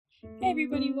Hey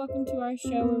everybody, welcome to our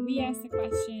show where we ask the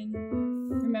question,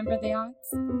 remember the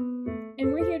odds?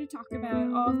 And we're here to talk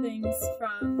about all things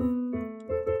from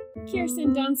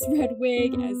Kirsten Dunst's red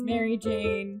wig as Mary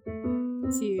Jane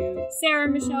to Sarah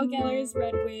Michelle Gellar's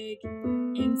red wig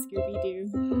in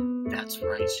Scooby-Doo. That's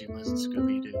right, she was in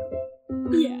Scooby-Doo.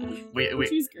 Yeah,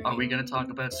 she's great. Are we going to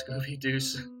talk about Scooby-Doo?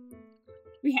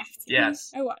 We have to. Yes.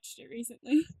 I watched it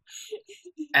recently.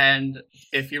 And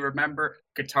if you remember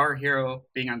Guitar Hero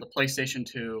being on the PlayStation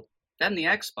 2, then the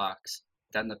Xbox,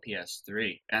 then the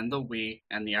PS3, and the Wii,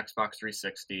 and the Xbox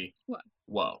 360.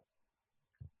 Whoa.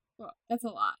 Well, that's a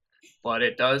lot. But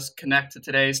it does connect to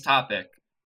today's topic.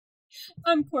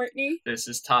 I'm Courtney. This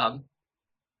is Tom.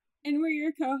 And we're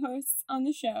your co-hosts on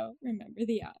the show, Remember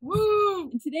the Odds. Woo!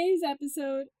 In today's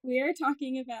episode, we are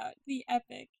talking about the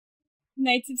epic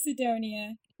Knights of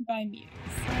Sidonia by Muse.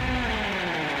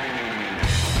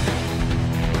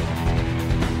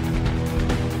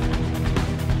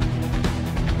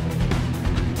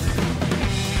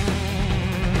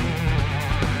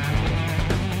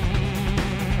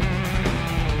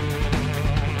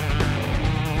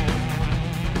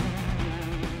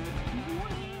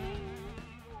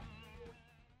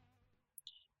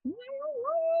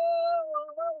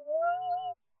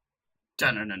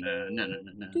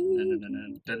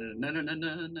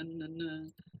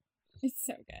 It's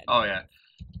so good. Oh, yeah.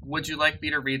 Would you like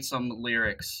me to read some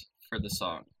lyrics for the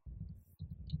song?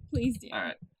 Please do.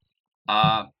 All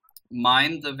right.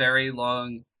 Mind the very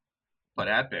long but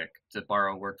epic, to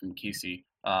borrow a word from Kesey,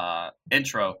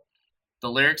 intro. The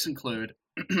lyrics include,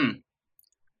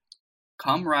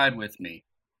 come ride with me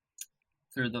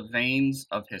through the veins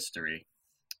of history.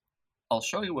 I'll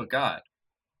show you a god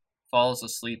falls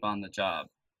asleep on the job.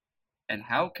 And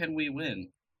how can we win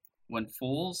when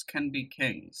fools can be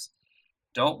kings?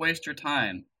 Don't waste your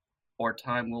time, or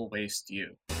time will waste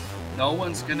you. No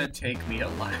one's gonna take me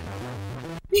alive.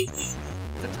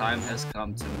 The time has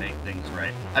come to make things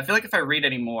right. I feel like if I read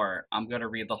any more, I'm gonna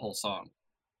read the whole song.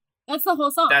 That's the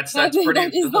whole song. That's pretty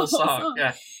that is the whole song.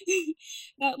 Yeah.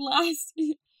 That last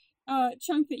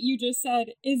chunk that you just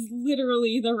said is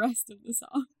literally the rest of the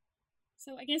song.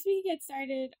 So I guess we can get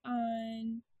started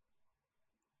on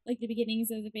like the beginnings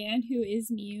of the band. Who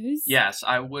is Muse? Yes,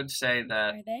 I would say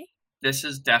that Are they? This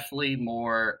is definitely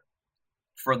more,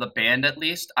 for the band at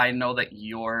least, I know that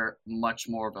you're much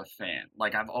more of a fan.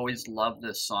 Like, I've always loved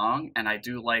this song, and I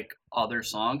do like other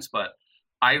songs, but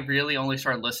I really only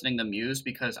started listening to Muse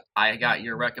because I got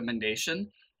your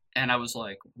recommendation, and I was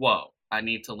like, whoa, I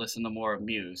need to listen to more of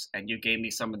Muse, and you gave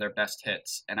me some of their best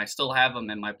hits, and I still have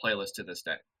them in my playlist to this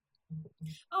day.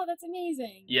 Oh, that's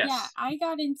amazing. Yes. Yeah, I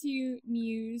got into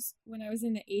Muse when I was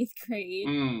in the 8th grade,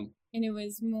 and it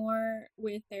was more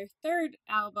with their third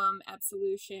album,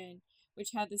 Absolution, which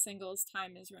had the singles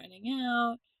Time Is Running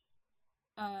Out,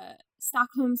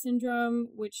 Stockholm Syndrome,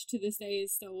 which to this day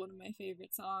is still one of my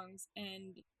favorite songs,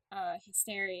 and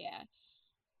Hysteria.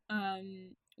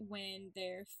 When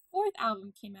their fourth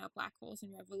album came out, Black Holes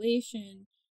and Revelation,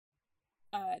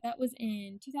 that was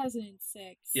in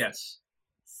 2006. Yes.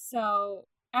 So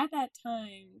at that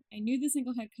time, I knew the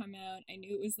single had come out. I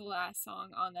knew it was the last song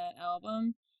on that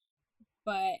album,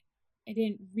 but I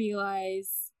didn't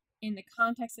realize in the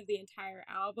context of the entire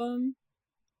album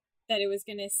that it was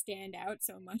going to stand out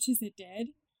so much as it did,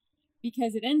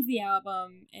 because it ends the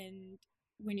album, and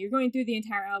when you're going through the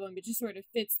entire album, it just sort of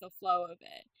fits the flow of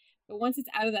it. But once it's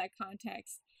out of that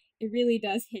context, it really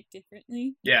does hit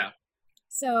differently. Yeah.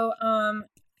 So,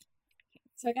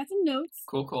 So I got some notes.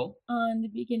 Cool. On the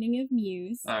beginning of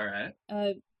Muse. All right.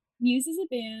 Muse is a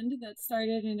band that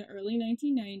started in the early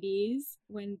 1990s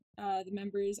when the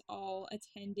members all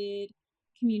attended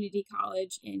community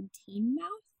college in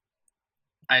Teignmouth.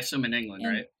 I assume in England,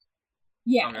 right?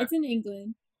 Yeah, okay. It's in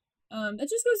England. That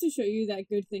just goes to show you that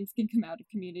good things can come out of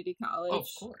community college. Oh, of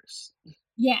course.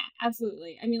 Yeah,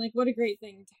 absolutely. I mean, like, what a great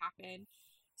thing to happen.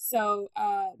 So,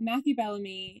 Matthew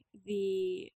Bellamy,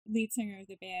 the lead singer of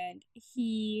the band,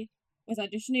 he was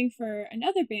auditioning for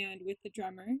another band with the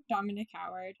drummer, Dominic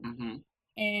Howard. Mm-hmm.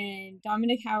 And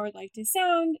Dominic Howard liked his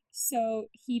sound, so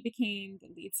he became the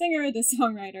lead singer, the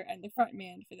songwriter, and the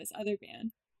frontman for this other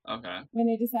band. Okay. When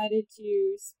they decided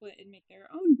to split and make their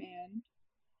own band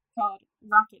called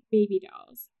Rocket Baby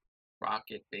Dolls.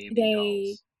 Rocket Baby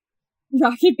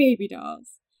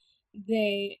Dolls.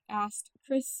 They asked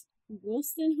Chris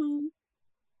Wolstenholme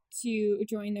to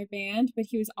join their band, but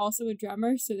he was also a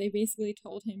drummer, so they basically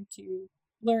told him to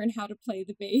learn how to play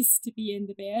the bass to be in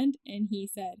the band, and he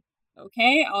said,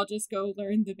 okay, I'll just go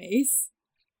learn the bass.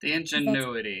 The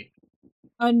ingenuity.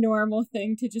 A normal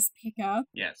thing to just pick up.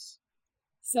 Yes.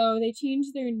 So they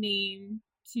changed their name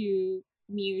to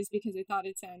Muse because I thought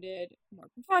it sounded more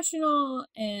professional,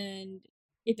 and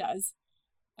it does.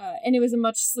 And it was a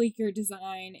much sleeker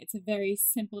design. It's a very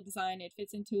simple design. It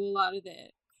fits into a lot of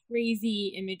the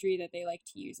crazy imagery that they like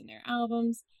to use in their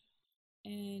albums.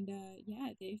 And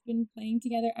yeah, they've been playing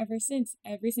together ever since.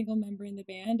 Every single member in the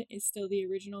band is still the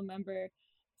original member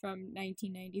from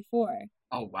 1994.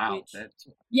 Oh, wow. Which,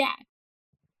 yeah,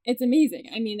 it's amazing.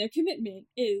 I mean, their commitment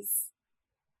is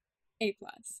A+.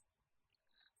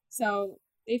 So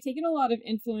they've taken a lot of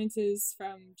influences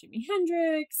from Jimi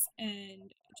Hendrix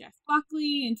and Jeff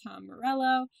Buckley and Tom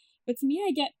Morello. But to me,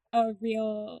 I get a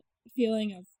real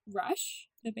feeling of Rush,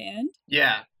 the band.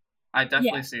 Yeah, I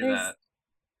definitely see that.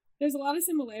 There's a lot of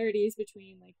similarities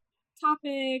between like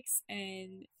topics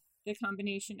and the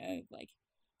combination of like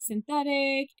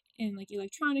synthetic and like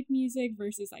electronic music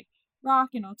versus like rock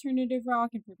and alternative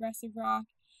rock and progressive rock.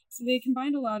 So they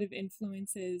combined a lot of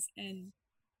influences, and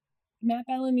Matt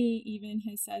Bellamy even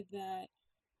has said that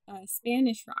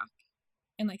Spanish rock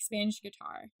and like Spanish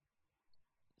guitar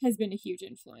has been a huge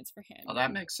influence for him. Oh,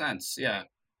 that makes sense. Yeah.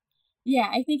 Yeah,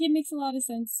 I think it makes a lot of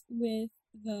sense with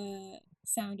the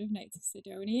sound of Knights of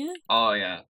Sidonia. Oh,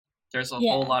 yeah. There's a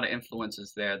whole lot of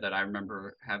influences there that I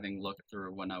remember having looked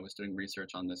through when I was doing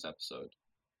research on this episode.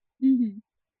 Mm-hmm.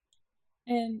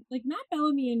 And like Matt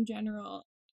Bellamy in general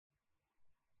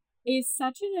is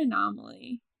such an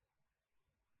anomaly.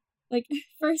 Like,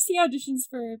 first he auditions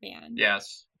for a band.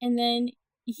 Yes. And then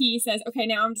he says, okay,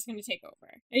 now I'm just going to take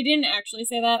over. He didn't actually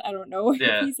say that. I don't know if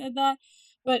he said that.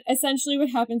 But essentially what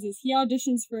happens is he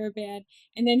auditions for a band,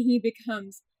 and then he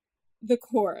becomes the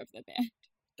core of the band.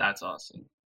 That's awesome.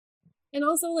 And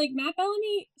also, like, Matt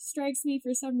Bellamy strikes me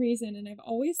for some reason, and I've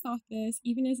always thought this,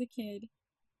 even as a kid,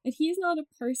 that he is not a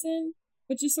person,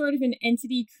 but just sort of an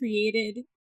entity created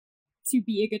to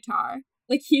be a guitar.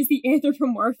 Like, he is the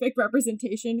anthropomorphic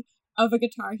representation of a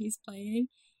guitar he's playing,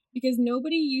 because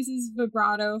nobody uses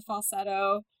vibrato,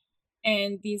 falsetto,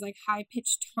 and these like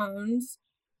high-pitched tones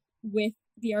with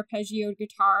the arpeggioed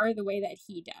guitar the way that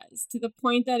he does, to the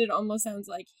point that it almost sounds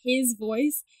like his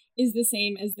voice is the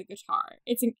same as the guitar.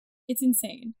 It's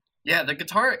insane. Yeah, the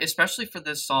guitar, especially for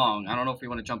this song, I don't know if we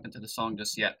want to jump into the song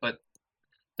just yet, but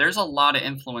there's a lot of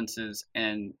influences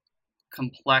and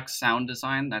complex sound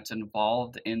design that's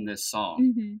involved in this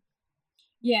song. Mm-hmm.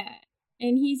 Yeah,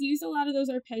 and he's used a lot of those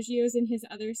arpeggios in his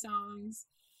other songs,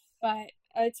 but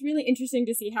it's really interesting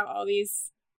to see how all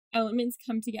these elements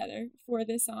come together for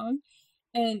this song.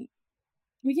 And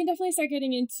we can definitely start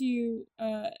getting into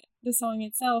the song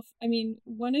itself. I mean,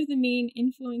 one of the main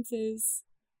influences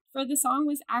for the song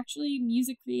was actually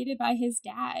music created by his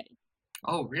dad.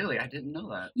 Oh, really? I didn't know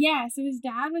that. Yeah, so his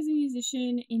dad was a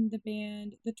musician in the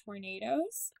band The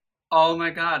Tornadoes. Oh my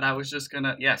god, I was just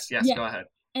gonna... Yes, go ahead.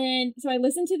 And so I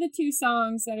listened to the two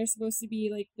songs that are supposed to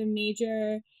be like the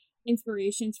major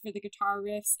inspirations for the guitar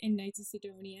riffs in Knights of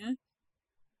Sidonia.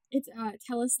 It's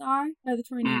Telestar by the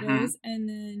Tornadoes, and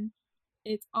then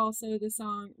it's also the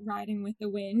song Riding with the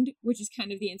Wind, which is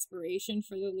kind of the inspiration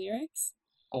for the lyrics.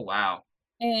 Oh, wow.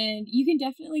 And you can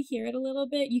definitely hear it a little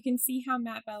bit. You can see how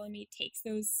Matt Bellamy takes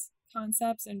those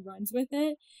concepts and runs with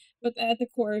it, but at the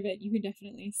core of it, you can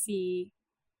definitely see,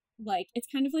 like, it's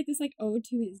kind of like this, like, ode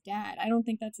to his dad. I don't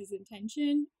think that's his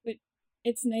intention, but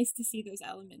it's nice to see those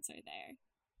elements are there.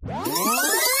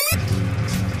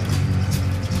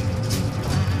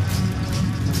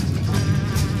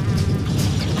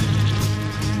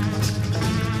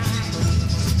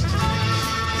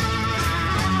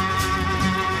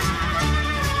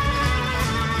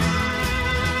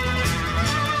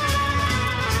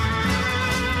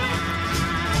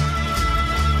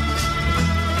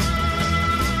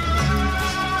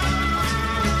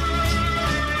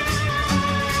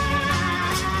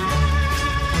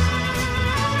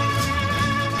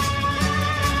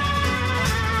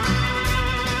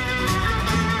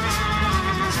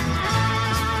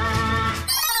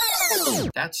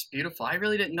 That's beautiful. I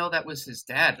really didn't know that was his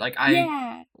dad. Like,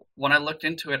 when I looked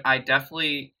into it, I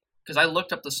definitely, because I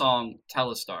looked up the song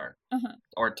Telestar,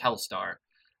 or Telstar,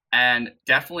 and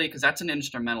definitely, because that's an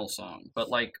instrumental song, but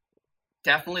like,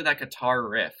 definitely that guitar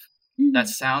riff, that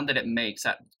sound that it makes,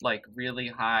 that like really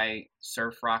high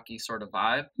surf rocky sort of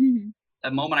vibe.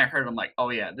 The moment I heard it, I'm like, oh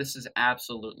yeah, this is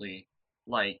absolutely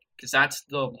like, because that's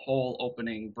the whole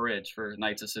opening bridge for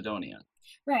Knights of Sidonia.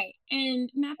 Right. And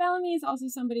Matt Bellamy is also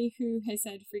somebody who has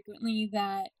said frequently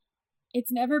that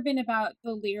it's never been about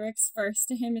the lyrics first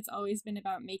to him. It's always been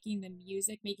about making the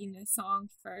music, making the song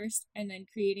first, and then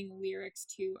creating lyrics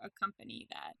to accompany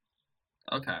that.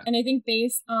 Okay. And I think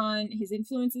based on his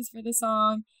influences for the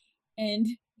song and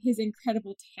his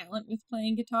incredible talent with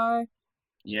playing guitar,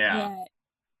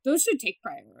 those should take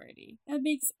priority. That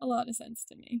makes a lot of sense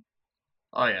to me.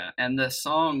 Oh yeah, and the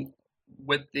song,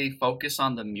 with the focus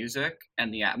on the music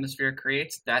and the atmosphere it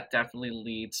creates, that definitely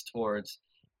leads towards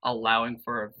allowing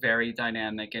for a very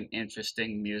dynamic and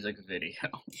interesting music video.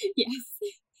 Yes.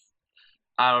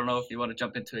 I don't know if you want to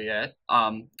jump into it yet.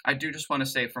 I do just want to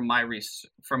say from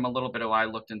from a little bit of what I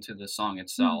looked into the song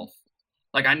itself,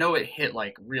 like I know it hit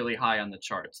like really high on the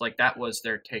charts. Like that was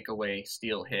their takeaway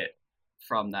steel hit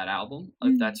from that album,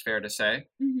 if that's fair to say.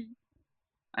 Mm-hmm.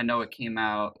 I know it came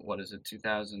out, what is it,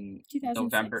 2006.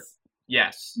 November?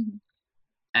 Yes. Mm-hmm.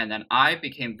 And then I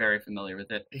became very familiar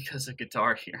with it because of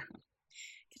Guitar Hero.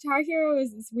 Guitar Hero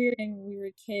was this weird thing when we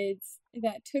were kids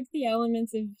that took the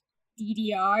elements of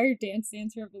DDR, Dance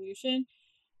Dance Revolution,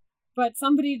 but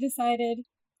somebody decided,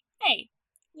 hey,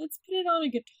 let's put it on a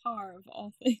guitar of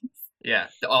all things. Yeah.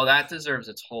 Oh, that deserves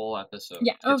its whole episode.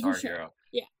 Yeah, Guitar for sure. Hero.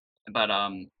 Yeah. But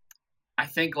I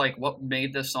think like what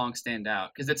made this song stand out,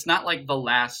 because it's not like the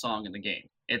last song in the game.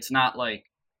 It's not like,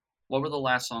 what were the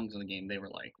last songs in the game? They were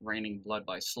like Raining Blood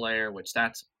by Slayer, which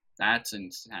that's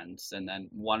intense, and then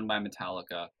One by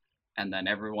Metallica, and then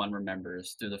Everyone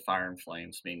Remembers Through the Fire and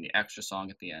Flames being the extra song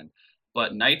at the end.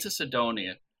 But Knights of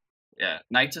Sidonia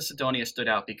stood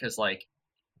out because like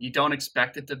you don't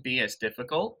expect it to be as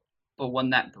difficult, but when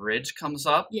that bridge comes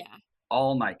up, yeah,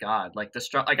 oh my god, like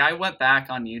like I went back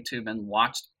on YouTube and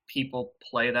watched people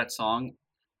play that song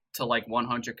to like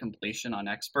 100 completion on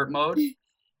expert mode.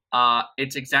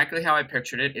 It's exactly how I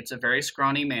pictured it. It's a very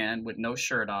scrawny man with no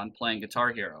shirt on playing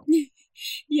Guitar Hero.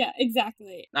 Yeah,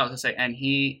 exactly. I was to say, and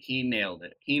he nailed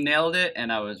it. He nailed it,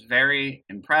 and I was very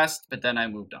impressed. But then I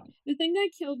moved on. The thing that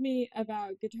killed me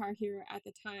about Guitar Hero at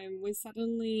the time was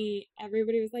suddenly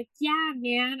everybody was like, "Yeah,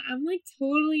 man, I'm like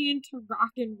totally into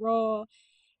rock and roll,"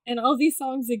 and all these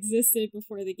songs existed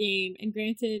before the game. And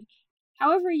granted,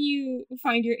 however you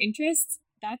find your interests,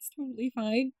 that's totally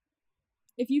fine.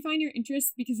 If you find your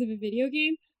interest because of a video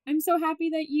game, I'm so happy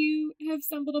that you have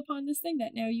stumbled upon this thing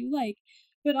that now you like.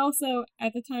 But also,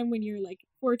 at the time when you're like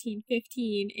 14,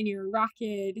 15, and you're a rock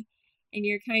kid, and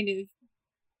you're kind of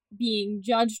being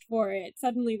judged for it,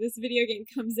 suddenly this video game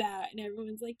comes out, and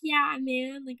everyone's like, yeah,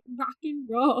 man, like, rock and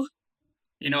roll.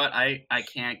 You know what? I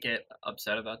can't get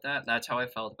upset about that. That's how I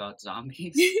felt about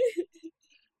zombies.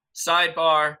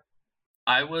 Sidebar,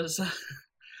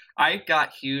 I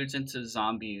got huge into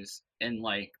zombies in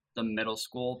like the middle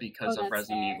school because of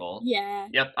Resident Evil. Yeah.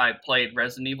 Yep, I played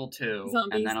Resident Evil 2, Zombies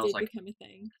and then I was like, become a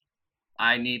thing.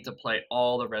 I need to play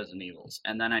all the Resident Evils,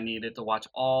 and then I needed to watch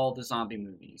all the zombie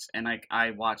movies, and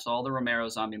I watched all the Romero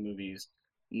zombie movies.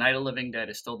 Night of the Living Dead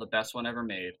is still the best one ever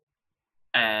made,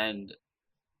 and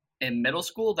in middle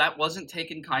school that wasn't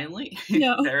taken kindly,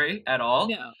 no, very at all.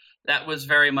 No, that was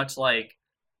very much like,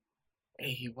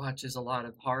 hey, he watches a lot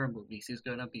of horror movies, he's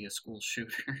gonna be a school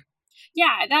shooter.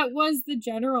 Yeah, that was the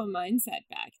general mindset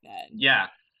back then. Yeah,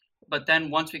 but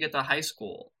then once we get to high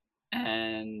school,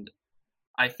 and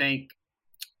I think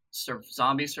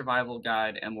Zombie Survival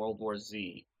Guide and World War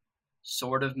Z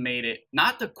sort of made it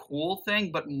not the cool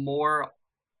thing, but more,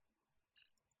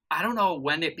 I don't know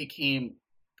when it became,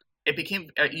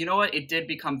 you know what, it did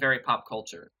become very pop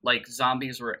culture. Like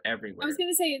zombies were everywhere. I was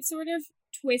gonna say it sort of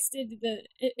twisted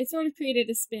it sort of created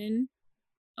a spin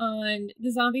on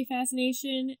the zombie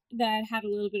fascination that had a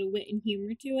little bit of wit and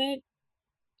humor to it.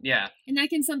 Yeah. And that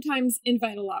can sometimes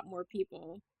invite a lot more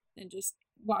people than just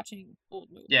watching old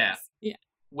movies. Yeah. Yeah.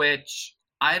 Which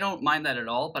I don't mind that at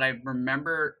all, but I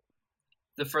remember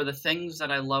for the things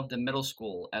that I loved in middle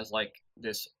school as like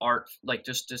this art, like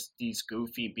just these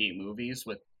goofy B movies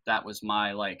with, that was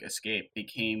my like escape,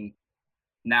 became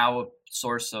now a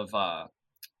source of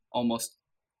almost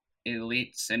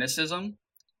elite cynicism.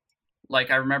 Like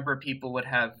I remember people would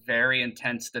have very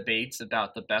intense debates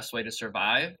about the best way to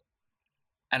survive,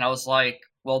 and I was like,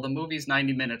 well, the movie's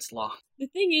 90 minutes long. The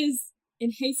thing is,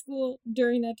 in high school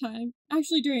during that time,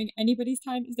 actually during anybody's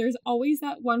time, is there's always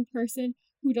that one person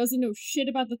who doesn't know shit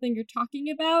about the thing you're talking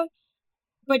about,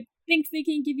 but thinks they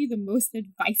can give you the most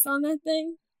advice on that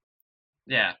thing.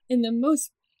 Yeah. In the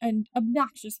most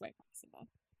obnoxious way possible.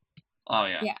 Oh,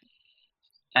 yeah. Yeah.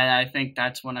 And I think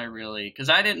that's when I really, because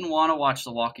I didn't want to watch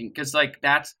The Walking, because like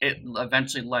it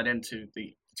eventually led into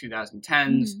the 2010s.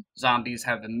 Mm-hmm. Zombies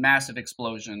have a massive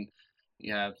explosion.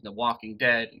 You have The Walking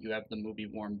Dead. You have the movie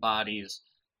Warm Bodies.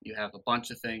 You have a bunch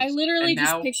of things. I literally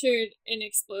just pictured an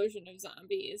explosion of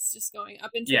zombies just going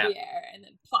up into the air and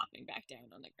then plopping back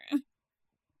down on the ground.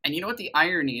 And you know what the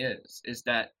irony is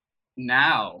that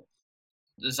now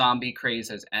the zombie craze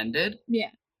has ended. Yeah.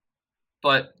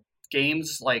 But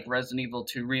games like Resident Evil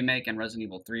 2 Remake and Resident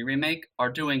Evil 3 Remake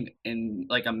are doing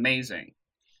like amazing.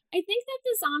 I think that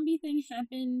the zombie thing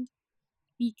happened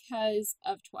because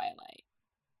of Twilight.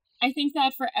 I think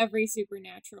that for every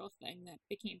supernatural thing that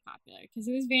became popular, because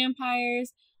it was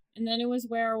vampires, and then it was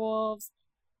werewolves,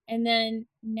 and then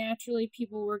naturally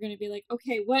people were going to be like,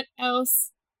 okay, what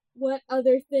else? What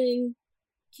other thing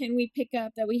can we pick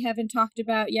up that we haven't talked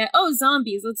about yet? Oh,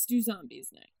 zombies. Let's do zombies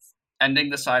next. Ending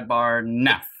the sidebar.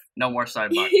 No more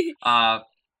sidebar.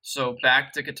 So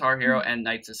back to Guitar Hero and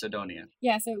Knights of Sidonia.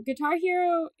 Yeah, so Guitar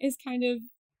Hero is kind of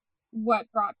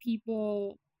what brought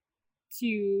people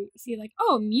to see, like,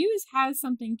 oh, Muse has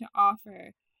something to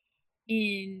offer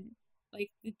in,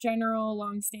 like, the general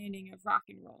long-standing of rock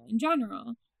and roll in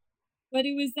general. But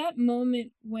it was that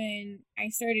moment when I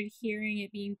started hearing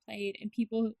it being played and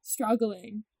people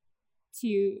struggling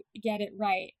to get it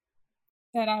right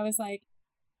that I was like,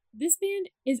 this band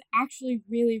is actually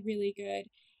really, really good.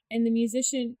 And the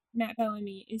musician, Matt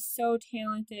Bellamy, is so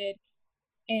talented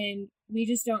and we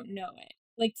just don't know it.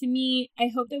 Like, to me, I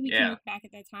hope that we can look back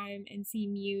at that time and see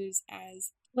Muse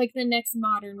as, like, the next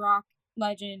modern rock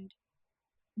legend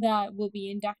that will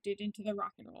be inducted into the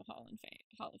Rock and Roll Hall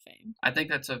of Fame. I think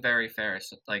that's a very fair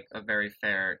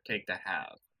take to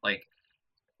have. Like,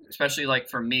 especially, like,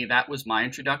 for me, that was my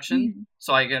introduction.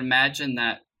 So I can imagine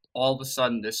that all of a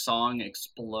sudden this song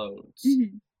explodes.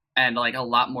 And, like, a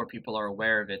lot more people are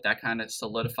aware of it. That kind of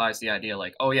solidifies the idea,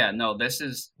 like, oh yeah, no, this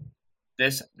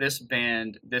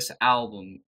band, this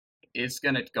album is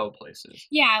gonna go places.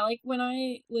 Yeah, like, when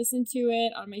I listen to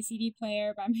it on my CD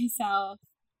player by myself,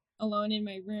 alone in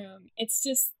my room, it's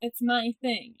my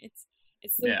thing. It's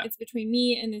between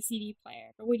me and the CD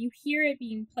player. But when you hear it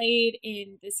being played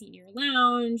in the senior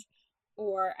lounge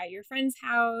or at your friend's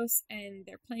house and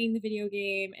they're playing the video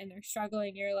game and they're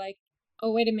struggling, you're like,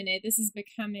 oh, wait a minute, this is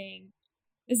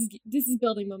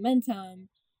building momentum.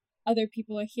 Other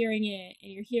people are hearing it,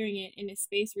 and you're hearing it in a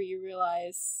space where you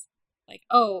realize, like,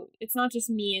 oh, it's not just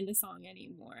me and the song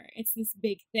anymore. It's this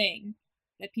big thing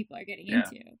that people are getting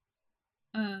into.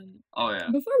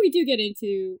 Before we do get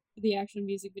into the actual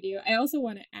music video, I also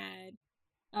want to add,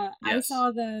 I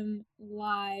saw them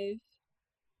live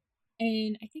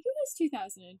in, I think it was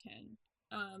 2010.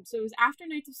 So it was after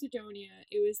Knights of Sidonia.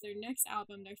 It was their next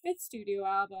album, their 5th studio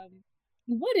album.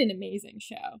 What an amazing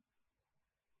show.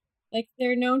 Like,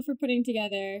 they're known for putting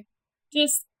together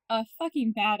just a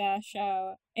fucking badass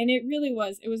show. And it really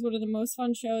was. It was one of the most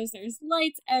fun shows. There's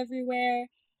lights everywhere.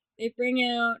 They bring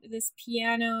out this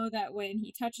piano that when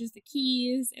he touches the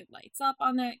keys, it lights up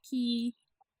on that key.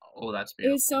 Oh, that's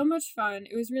beautiful. It was so much fun.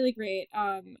 It was really great.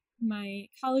 My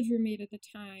college roommate at the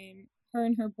time, her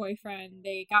and her boyfriend,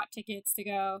 they got tickets to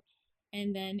go.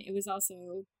 And then it was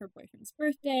also her boyfriend's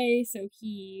birthday. So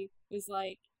he was,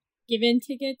 like, given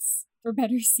tickets for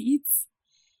better seats.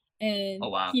 And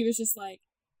he was just like,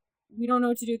 we don't know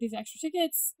what to do with these extra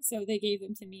tickets. So they gave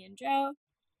them to me and Joe.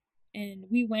 And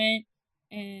we went.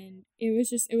 And it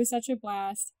was such a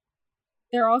blast.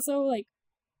 They're also, like,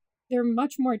 they're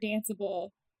much more danceable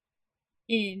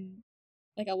in,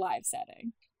 like, a live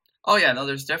setting. Oh yeah, no,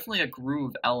 there's definitely a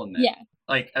groove element. Yeah.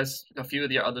 Like, as a few of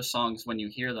the other songs, when you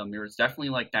hear them, there's definitely,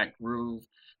 like, that groove.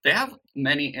 They have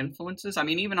many influences. I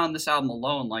mean, even on this album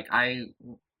alone, like, I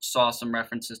saw some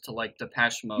references to, like,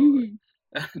 Depeche Mode,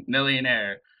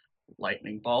 Millionaire,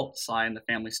 Lightning Bolt, Sly and the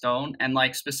Family Stone, and,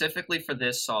 like, specifically for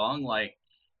this song, like,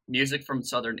 music from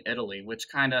southern Italy, which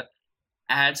kind of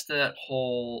adds to that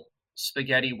whole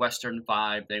spaghetti western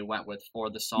vibe they went with for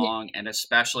the song, and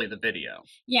especially the video.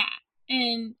 Yeah,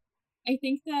 and I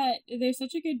think that they're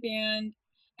such a good band.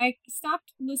 I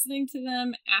stopped listening to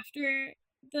them after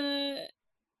the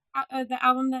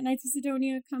album that Knights of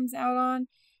Sidonia comes out on,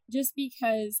 just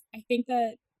because I think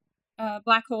that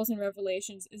Black Holes and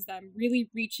Revelations is them really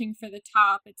reaching for the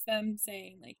top. It's them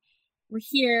saying, like, we're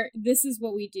here, this is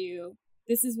what we do,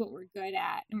 this is what we're good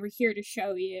at, and we're here to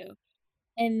show you.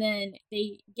 And then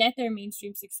they get their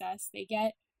mainstream success. They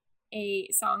get a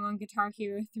song on Guitar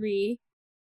Hero 3,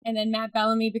 and then Matt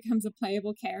Bellamy becomes a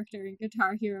playable character in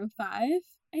Guitar Hero 5,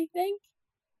 I think.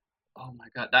 Oh my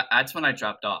god, that's when I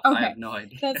dropped off. Okay. I have no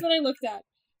idea. That's what I looked at.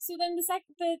 So then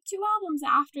the 2 albums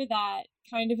after that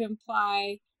kind of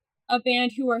imply a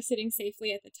band who are sitting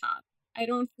safely at the top. I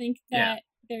don't think that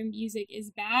their music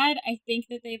is bad. I think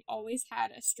that they've always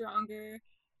had a stronger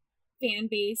fan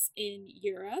base in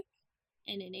Europe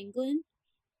and in England.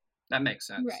 That makes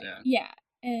sense, right. Yeah,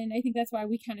 and I think that's why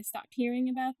we kind of stopped hearing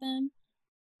about them.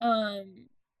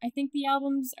 I think the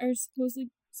albums are supposed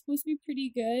to be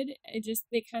pretty good.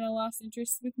 They kind of lost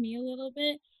interest with me a little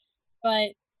bit,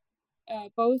 but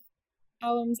both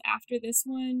albums after this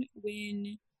one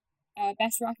win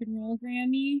Best Rock and Roll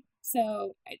Grammy.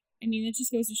 So I mean, it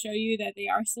just goes to show you that they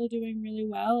are still doing really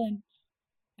well,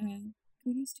 and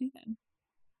kudos to them.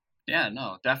 Yeah,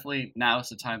 no, definitely now is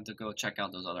the time to go check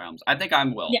out those other albums. I think I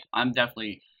will. Yeah. I'm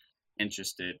definitely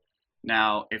interested.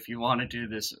 Now, if you want to do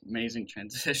this amazing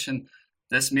transition,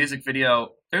 this music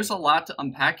video, there's a lot to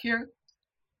unpack here.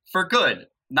 For good.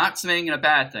 Not saying a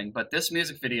bad thing, but this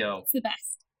music video, It's the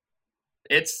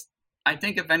best. I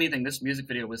think if anything, this music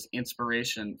video was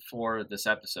inspiration for this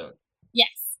episode.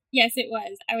 Yes, it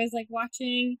was. I was like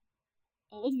watching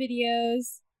old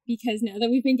videos because now that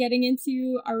we've been getting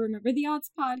into our Remember the Odds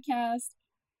podcast,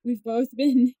 we've both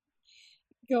been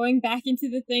going back into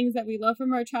the things that we love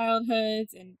from our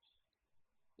childhoods, and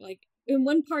like in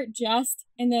one part jest,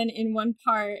 and then in one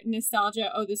part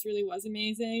nostalgia. Oh, this really was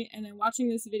amazing. And then watching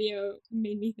this video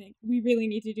made me think we really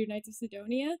need to do Knights of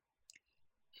Sidonia.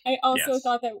 I also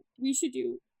thought that we should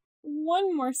do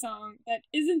one more song that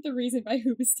isn't The Reason by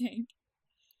Hoobastank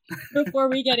before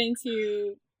we get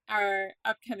into our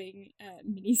upcoming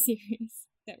mini-series.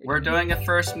 We're doing a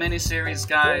first mini-series,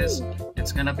 guys. Ooh.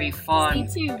 It's gonna be fun.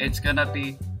 Stay tuned. It's gonna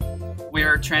be...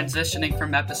 We're transitioning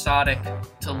from episodic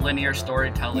to linear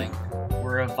storytelling.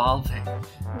 We're evolving.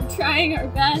 We're trying our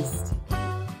best.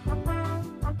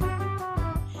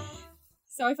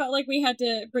 So I felt like we had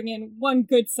to bring in one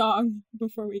good song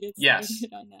before we get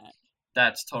started on that.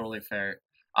 That's totally fair.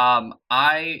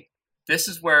 This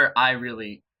is where I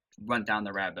really went down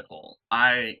the rabbit hole.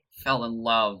 I fell in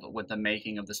love with the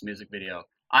making of this music video.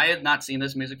 I had not seen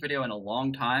this music video in a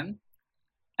long time,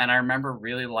 and I remember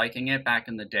really liking it back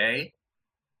in the day,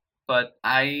 but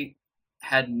I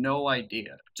had no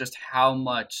idea just how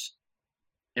much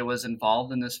it was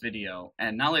involved in this video.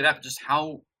 And not only that, but just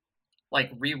how,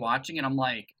 like, rewatching it, I'm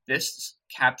like, this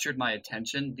captured my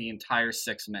attention the entire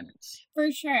 6 minutes.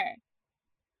 For sure.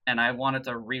 And I wanted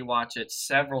to rewatch it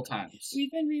several times.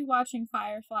 We've been rewatching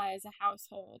Firefly as a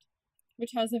household,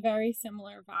 which has a very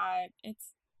similar vibe.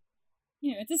 It's,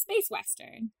 it's a space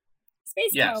western.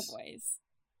 Space cowboys.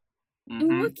 Mm-hmm.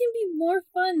 And what can be more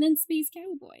fun than space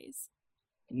cowboys?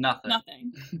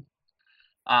 Nothing.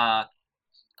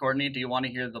 Courtney, do you want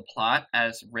to hear the plot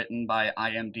as written by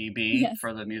IMDb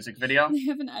for the music video? They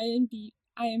have an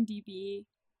IMDb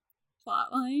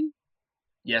plot line?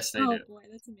 Yes, they do. Oh boy,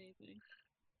 that's amazing.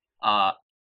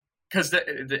 Because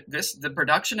the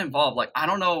production involved, like, I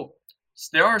don't know,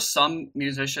 there are some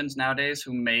musicians nowadays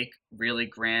who make really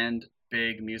grand,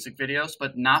 big music videos,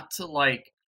 but not to,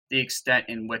 like, the extent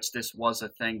in which this was a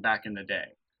thing back in the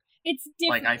day. It's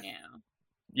different now.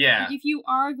 Yeah. Like, if you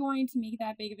are going to make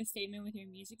that big of a statement with your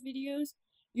music videos,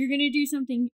 you're going to do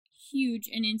something huge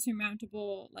and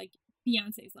insurmountable, like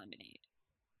Beyonce's Lemonade.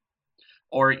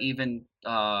 Or even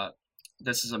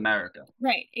This Is America.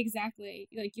 Right, exactly.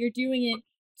 Like, you're doing it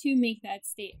to make that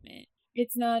statement.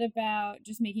 It's not about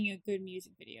just making a good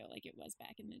music video like it was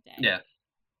back in the day. Yeah.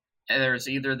 There's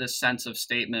either this sense of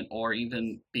statement or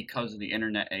even because of the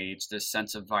internet age, this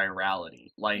sense of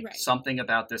virality. Like, something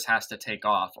about this has to take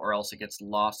off or else it gets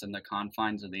lost in the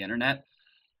confines of the internet.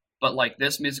 But, like,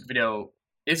 this music video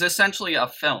is essentially a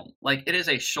film. Like, it is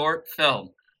a short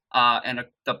film.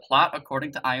 The plot,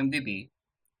 according to IMDb,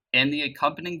 in the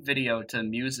accompanying video to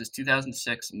Muse's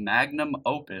 2006 magnum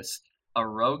opus, a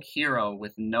rogue hero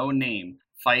with no name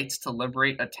fights to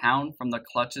liberate a town from the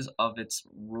clutches of its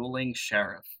ruling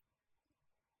sheriff.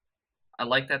 I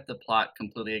like that the plot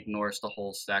completely ignores the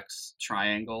whole sex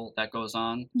triangle that goes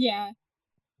on. Yeah.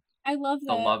 I love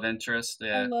that. The love interest,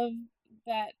 yeah. I love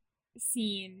that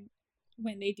scene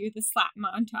when they do the slap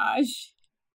montage.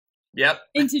 Yep.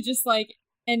 Into just, like,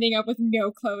 ending up with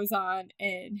no clothes on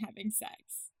and having sex.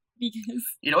 Because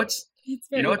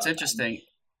what's interesting?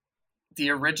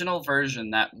 The original version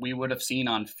that we would have seen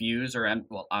on Fuse or I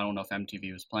don't know if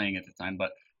MTV was playing at the time,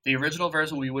 but the original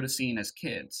version we would have seen as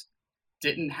kids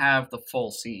didn't have the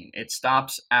full scene. It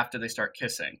stops after they start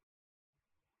kissing.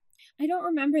 I don't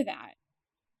remember that.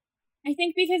 I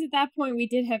think because at that point we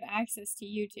did have access to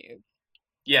YouTube.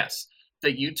 Yes.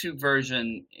 The YouTube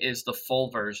version is the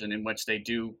full version in which they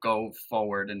do go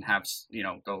forward and have,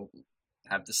 go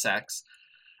have the sex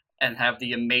and have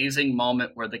the amazing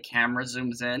moment where the camera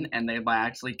zooms in and they might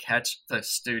actually catch the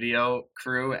studio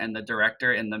crew and the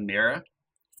director in the mirror.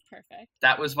 It's perfect.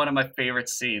 That was one of my favorite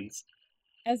scenes.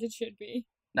 As it should be.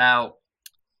 Now,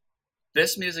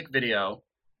 this music video,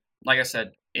 like I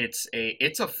said, it's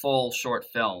a full short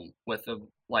film with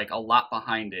a lot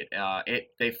behind it.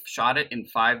 They shot it in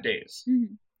 5 days.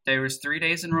 Mm-hmm. There was 3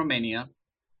 days in Romania,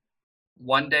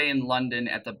 1 day in London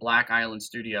at the Black Island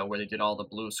studio where they did all the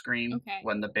blue screen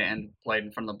when the band played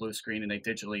in front of the blue screen and they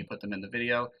digitally put them in the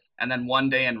video, and then 1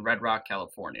 day in Red Rock,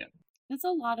 California. That's a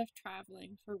lot of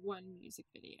traveling for one music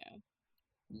video.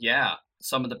 Yeah,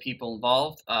 some of the people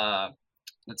involved.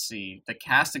 Let's see. The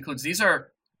cast includes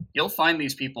you'll find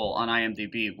these people on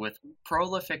IMDb with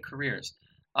prolific careers.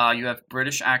 You have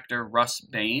British actor Russ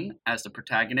Bain as the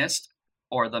protagonist,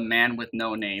 or the man with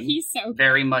no name. He's so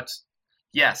very much.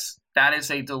 Yes, that is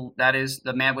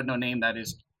the man with no name. That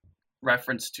is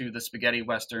reference to the spaghetti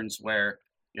westerns where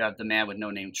you have the Man with No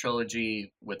Name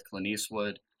trilogy with Clint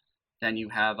Eastwood. Then you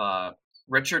have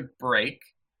Richard Brake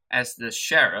as the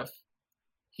sheriff.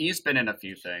 He's been in a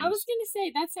few things. I was gonna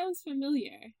say that sounds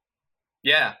familiar.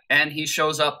 Yeah, and he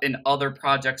shows up in other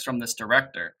projects from this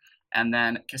director. And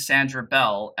then Cassandra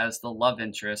Bell as the love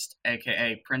interest,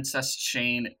 aka Princess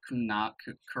Shane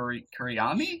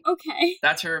Kuriyami? Okay.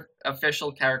 That's her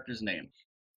official character's name.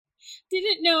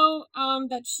 Didn't know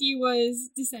that she was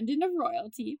descendant of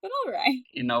royalty, but all right.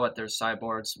 You know what? There's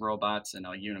cyborgs, robots, and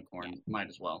a unicorn. Yeah. Might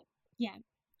as well. Yeah.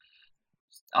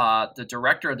 The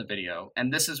director of the video,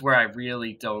 and this is where I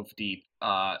really dove deep.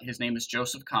 His name is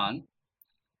Joseph Kahn.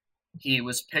 He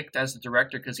was picked as the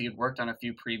director because he had worked on a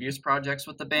few previous projects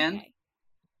with the band. Okay.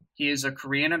 He is a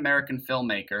Korean American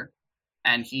filmmaker,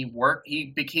 and he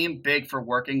became big for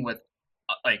working with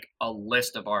like a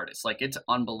list of artists. Like, it's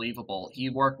unbelievable. He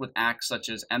worked with acts such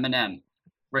as Eminem,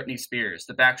 Britney Spears,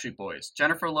 the Backstreet Boys,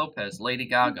 Jennifer Lopez, Lady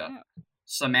Gaga, Wow.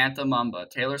 Samantha Mumba,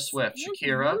 Taylor Swift, Samantha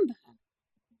Shakira. Mumba.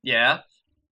 Yeah.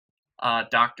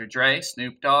 Dr. Dre,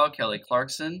 Snoop Dogg, Kelly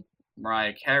Clarkson,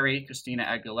 Mariah Carey, Christina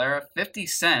Aguilera, 50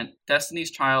 Cent,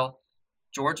 Destiny's Child,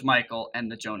 George Michael,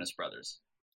 and the Jonas Brothers.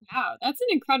 Wow, that's an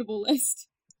incredible list.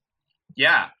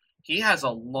 Yeah, he has a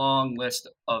long list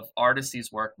of artists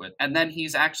he's worked with. And then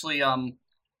he's actually,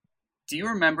 do you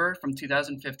remember from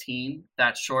 2015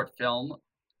 that short film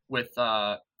with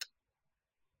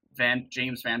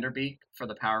James Van Der Beek for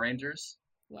the Power Rangers?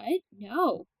 What?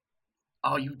 No.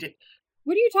 Oh, you did.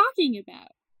 What are you talking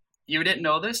about? You didn't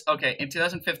know this? Okay, in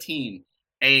 2015,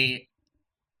 a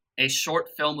short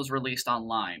film was released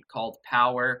online called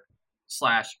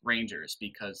Power/Rangers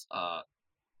because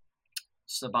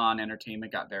Saban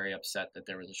Entertainment got very upset that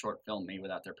there was a short film made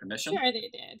without their permission. Sure, they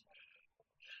did.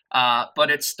 But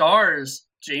it stars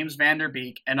James Van Der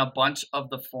Beek and a bunch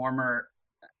of the former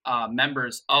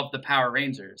members of the Power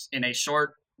Rangers in a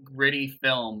short, gritty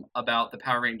film about the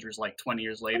Power Rangers like 20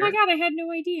 years later. Oh my god, I had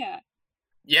no idea.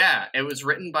 Yeah, it was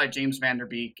written by James Van Der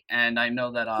Beek, and I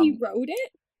know that He wrote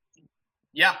it?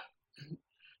 yeah,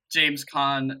 James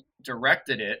Caan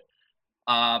directed it,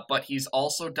 but he's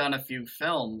also done a few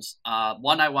films.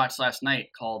 One I watched last night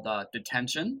called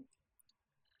Detention,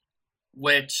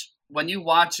 which when you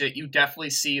watch it, you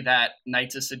definitely see that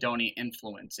Knights of Sidonia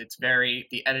influence.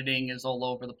 The editing is all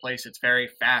over the place. It's very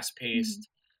fast-paced,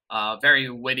 very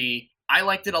witty. I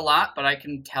liked it a lot, but I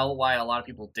can tell why a lot of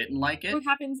people didn't like it. What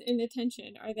happens in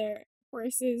Detention? Are there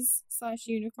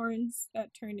horses/unicorns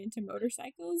that turn into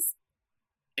motorcycles?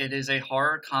 It is a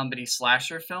horror comedy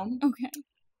slasher film. Okay.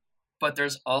 But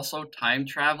there's also time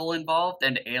travel involved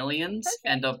and aliens.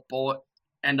 Perfect.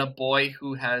 and a boy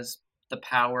who has the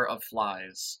power of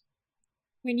flies.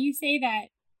 When you say that,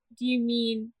 do you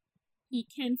mean he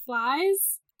can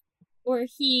flies? Or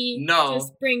he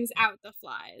just brings out the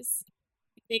flies?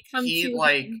 They come to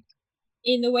him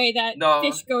in the way that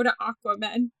fish go to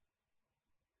Aquaman.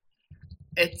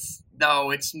 It's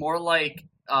more like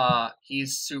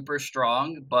he's super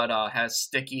strong, but has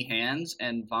sticky hands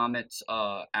and vomits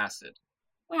acid.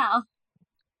 Well,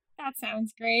 that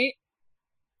sounds great.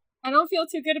 I don't feel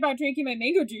too good about drinking my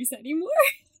mango juice anymore.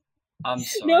 I'm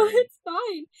sorry. No, it's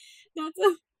fine.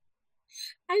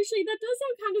 Actually, that does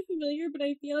sound kind of familiar, but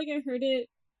I feel like I heard it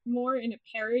more in a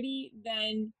parody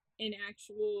than an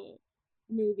actual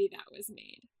movie that was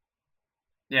made.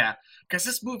 Yeah, because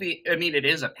this movie, I mean, it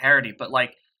is a parody, but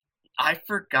like, I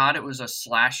forgot it was a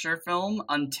slasher film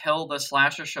until the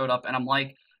slasher showed up, and I'm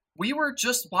like, we were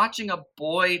just watching a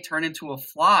boy turn into a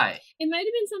fly. It might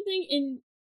have been something in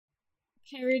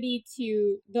parody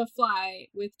to The Fly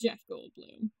with Jeff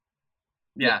Goldblum.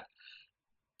 Yeah.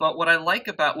 But what I like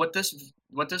about what this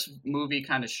movie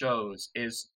kind of shows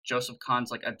is Joseph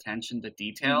Caan's like attention to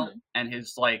detail and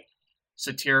his like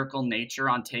satirical nature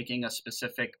on taking a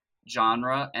specific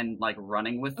genre and like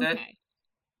running with it.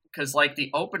 Because like the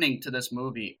opening to this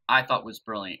movie I thought was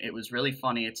brilliant. It was really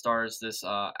funny. It stars this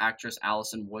actress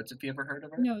Allison Woods, if you ever heard of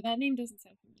her. No, that name doesn't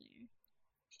sound familiar.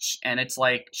 And it's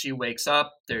like she wakes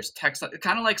up, there's text,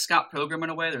 kind of like Scott Pilgrim in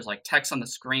a way. There's like text on the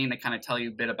screen that kind of tell you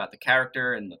a bit about the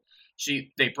character, and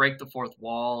they break the fourth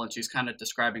wall, and she's kind of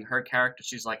describing her character.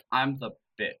 She's like, I'm the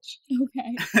bitch.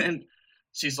 Okay. And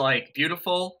she's like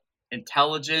beautiful,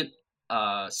 intelligent,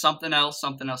 something else.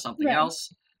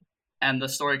 And the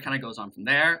story kind of goes on from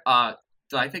there.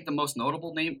 I think the most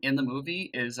notable name in the movie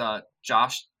is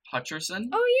Josh Hutcherson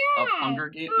Oh of yeah. Hunger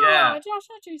Games. Oh, Yeah, Josh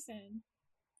Hutcherson.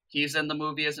 he's in the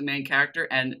movie as a main character,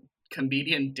 and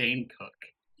comedian Dane Cook.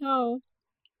 Oh,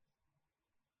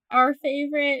 our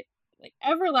favorite, like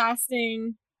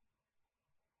everlasting,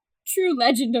 true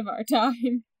legend of our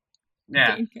time,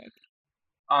 Yeah. Dane Cook.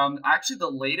 Actually, the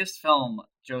latest film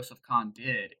Joseph Kahn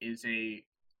did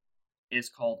is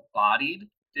called Bodied.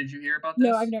 Did you hear about this?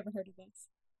 No, I've never heard of this.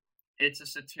 It's a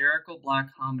satirical black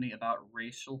comedy about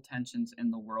racial tensions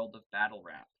in the world of battle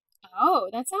rap. Oh,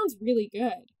 that sounds really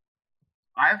good.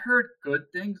 I've heard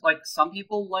good things. Like, some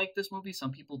people like this movie,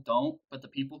 some people don't, but the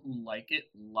people who like it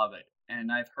love it.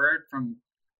 And I've heard from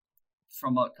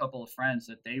a couple of friends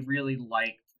that they really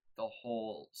like the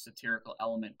whole satirical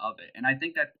element of it. And I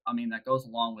think that, I mean, that goes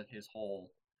along with his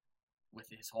whole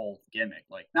gimmick.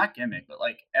 Like, not gimmick, but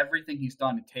like everything he's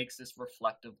done, it takes this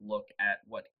reflective look at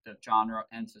what the genre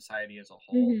and society as a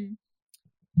whole. Mm-hmm.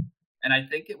 And I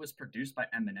think it was produced by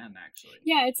Eminem, actually.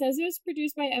 Yeah, it says it was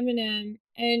produced by Eminem,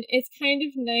 and it's kind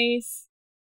of nice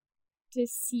to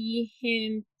see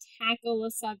him tackle a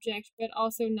subject, but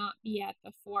also not be at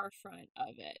the forefront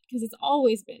of it. Because it's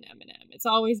always been Eminem. It's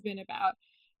always been about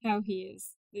how he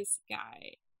is this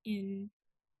guy in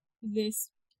this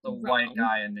The realm. white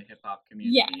guy in the hip-hop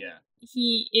community, yeah.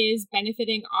 He is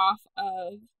benefiting off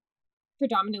of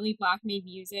predominantly black-made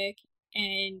music,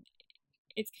 and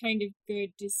it's kind of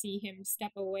good to see him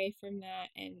step away from that,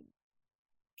 and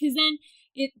because then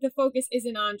the focus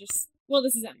isn't on just, well,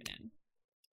 this is Eminem,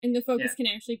 and the focus can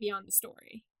actually be on the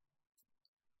story.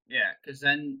 Yeah, because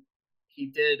then he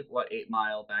did 8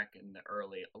 Mile back in the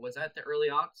early, was that the early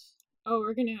aughts? Oh,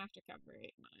 we're gonna have to cover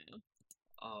 8 Mile.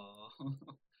 Oh,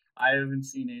 I haven't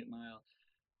seen 8 Mile.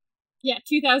 Yeah,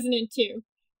 2002.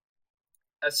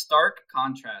 A stark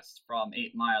contrast from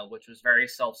 8 Mile, which was very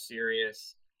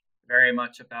self-serious, very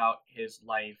much about his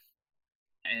life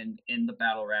and in the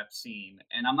battle rap scene.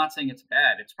 And I'm not saying it's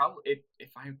bad. It's probably,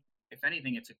 if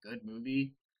anything, it's a good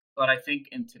movie. But I think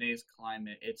in today's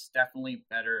climate, it's definitely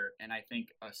better, and I think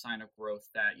a sign of growth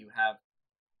that you have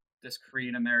this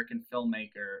Korean American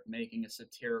filmmaker making a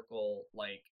satirical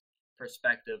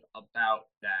perspective about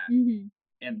that in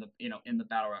the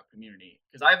battle rap community.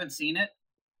 Because I haven't seen it.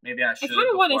 Maybe I should. I kind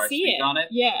of want to see it. On it.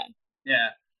 Yeah. Yeah.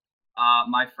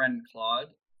 My friend Claude,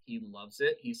 he loves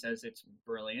it. He says it's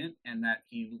brilliant, and that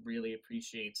he really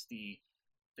appreciates the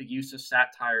use of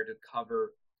satire to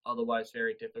cover otherwise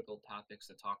very difficult topics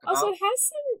to talk about. Also, it has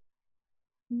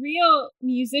some real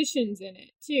musicians in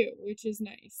it too, which is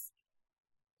nice.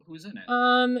 Who's in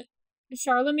it?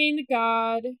 Charlemagne the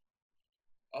God.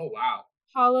 Oh wow.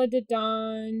 Paula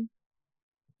Didon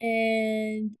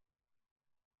and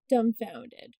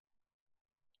Dumbfounded.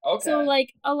 Okay. So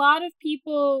a lot of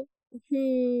people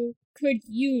who could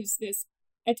use this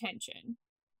attention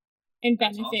and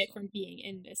benefit from being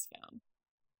in this film.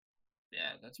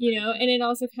 Yeah, that's and it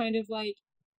also kind of like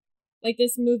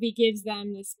this movie gives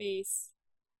them the space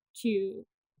to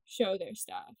show their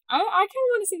stuff. I kind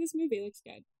of want to see this movie. It looks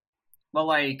good.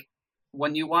 Well,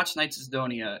 when you watch Knights of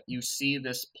Sidonia, you see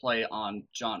this play on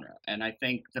genre, and I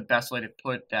think the best way to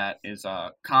put that is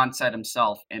Kahn said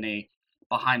himself in a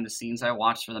behind the scenes I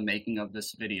watched for the making of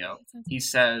this video. He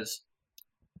says,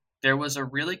 there was a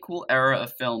really cool era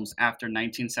of films after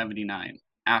 1979,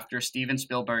 after Steven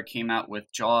Spielberg came out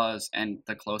with Jaws and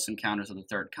The Close Encounters of the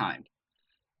Third Kind.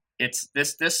 It's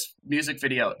this music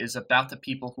video is about the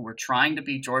people who were trying to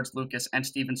be George Lucas and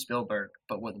Steven Spielberg,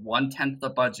 but with 1/10 the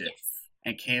budget,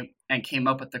 and came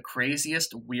up with the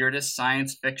craziest, weirdest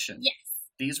science fiction. Yes.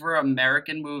 These were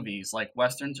American movies, like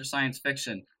westerns or science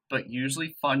fiction, but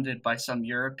usually funded by some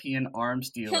European arms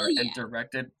dealer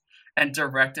and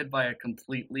directed by a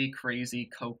completely crazy,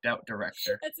 coked out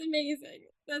director. That's amazing.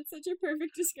 That's such a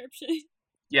perfect description.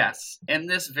 Yes. In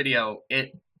this video,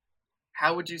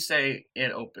 how would you say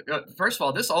it opened? First of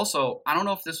all, this also, I don't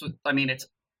know if this was, it's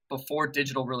before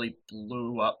digital really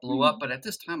blew up, but at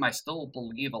this time, I still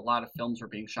believe a lot of films were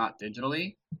being shot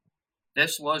digitally.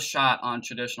 This was shot on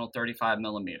traditional 35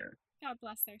 millimeter. God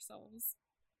bless their souls.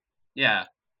 Yeah.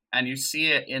 And you see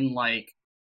it in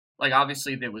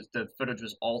obviously the footage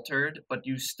was altered, but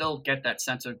you still get that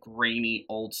sense of grainy,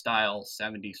 old style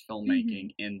 70s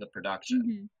filmmaking in the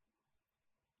production.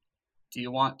 Do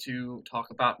you want to talk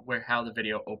about how the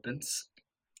video opens?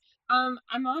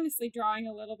 I'm honestly drawing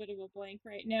a little bit of a blank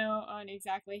right now on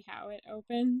exactly how it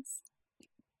opens.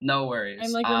 No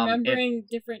worries. I'm remembering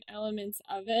different elements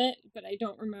of it, but I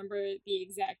don't remember the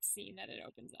exact scene that it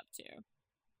opens up to.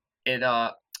 It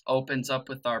opens up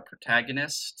with our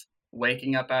protagonist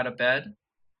waking up out of bed,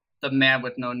 the man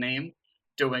with no name,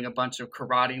 doing a bunch of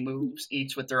karate moves,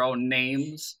 each with their own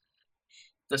names.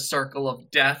 The Circle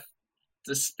of Death,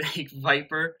 the Snake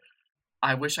Viper.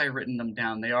 I wish I had written them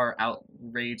down. They are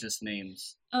outrageous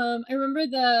names. I remember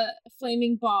the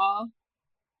flaming ball.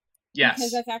 Yes.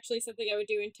 Because that's actually something I would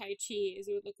do in Tai Chi, is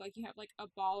it would look like you have like a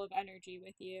ball of energy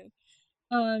with you.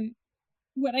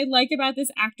 What I like about this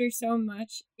actor so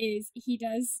much is he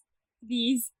does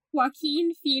these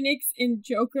Joaquin Phoenix in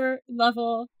Joker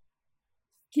level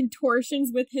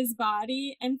contortions with his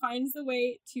body and finds the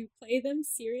way to play them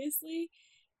seriously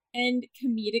and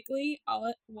comedically all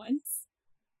at once.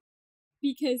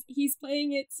 Because he's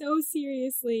playing it so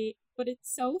seriously, but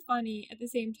it's so funny at the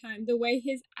same time. The way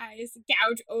his eyes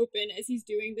gouge open as he's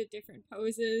doing the different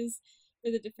poses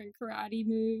for the different karate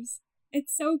moves.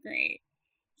 It's so great.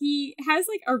 He has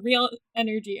like a real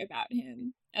energy about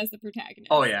him as the protagonist.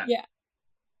 Oh yeah. Yeah.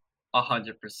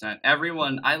 100%.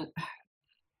 Everyone,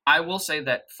 I will say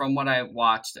that from what I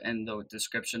watched and the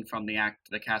description from the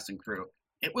cast and crew,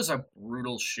 it was a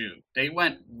brutal shoot. They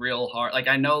went real hard. Like,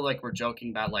 I know, like, we're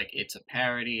joking about, like, it's a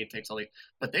parody, it takes all these,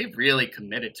 but they really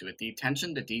committed to it. The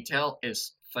attention to detail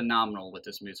is phenomenal with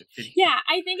this music video. Yeah,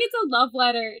 I think it's a love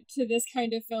letter to this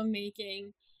kind of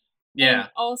filmmaking. Yeah. And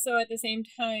also, at the same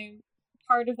time,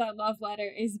 part of that love letter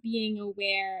is being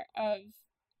aware of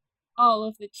all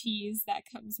of the cheese that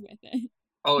comes with it.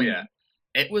 Oh, yeah.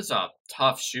 It was a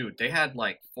tough shoot. They had,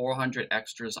 like, 400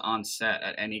 extras on set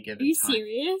at any given time. Are you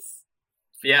serious?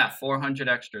 Yeah, 400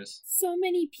 extras. So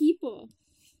many people.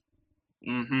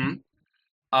 Mm-hmm.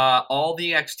 All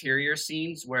the exterior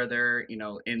scenes where they're,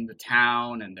 in the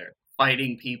town and they're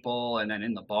fighting people and then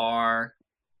in the bar,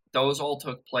 those all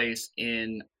took place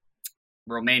in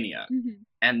Romania. Mm-hmm.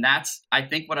 And I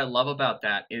think what I love about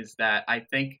that is that I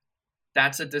think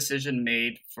that's a decision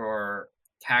made for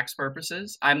tax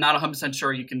purposes. I'm not 100%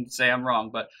 sure, you can say I'm wrong,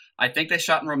 but I think they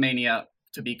shot in Romania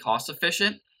to be cost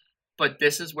efficient. But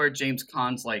this is where James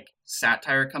Caan's like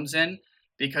satire comes in,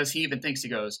 because he even thinks, he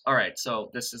goes, all right, so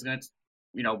this is going to,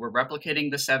 we're replicating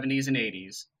the 70s and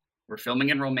 80s. We're filming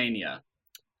in Romania.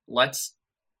 Let's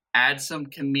add some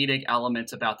comedic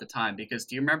elements about the time. Because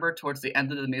do you remember towards the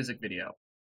end of the music video,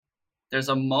 there's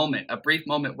a brief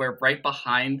moment where right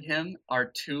behind him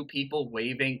are two people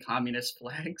waving communist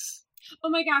flags? Oh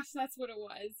my gosh, that's what it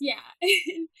was. Yeah.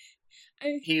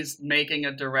 He's making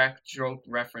a direct joke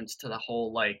reference to the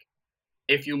whole, like,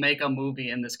 if you make a movie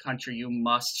in this country, you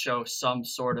must show some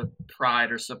sort of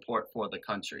pride or support for the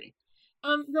country.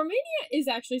 Romania is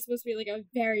actually supposed to be like a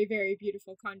very, very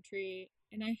beautiful country.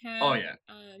 And I have, oh, yeah.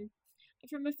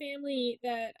 From a family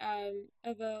that,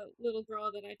 of a little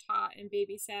girl that I taught and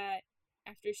babysat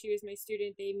after she was my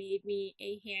student, they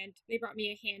brought me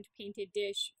a hand-painted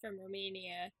dish from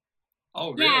Romania.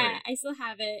 Oh, really? Yeah, I still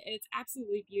have it. It's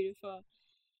absolutely beautiful.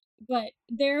 But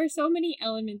there are so many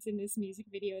elements in this music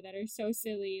video that are so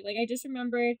silly. Like, I just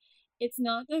remembered, it's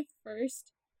not the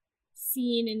first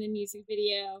scene in the music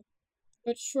video,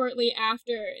 but shortly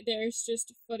after, there's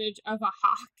just footage of a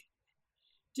hawk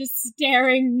just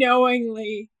staring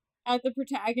knowingly at the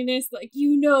protagonist, like,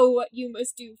 you know what you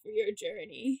must do for your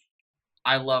journey.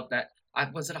 I love that.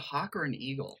 Was it a hawk or an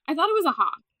eagle? I thought it was a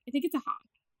hawk. I think it's a hawk.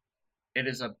 It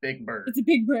is a big bird. It's a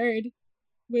big bird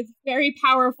with very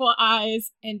powerful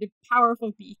eyes and a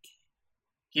powerful beak.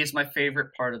 He's my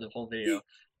favorite part of the whole video.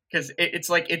 Because it's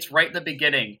like, it's right at the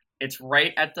beginning. It's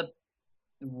right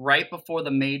before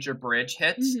the major bridge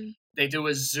hits. Mm-hmm. They do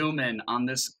a zoom in on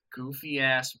this goofy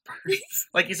ass bird.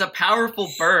 Like, he's a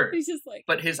powerful bird. He's just like,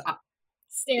 but his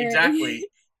staring. Exactly.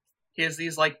 He has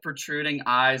these like protruding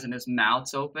eyes and his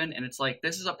mouth's open, and it's like,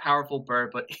 this is a powerful bird,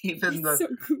 but even the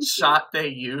shot they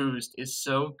used is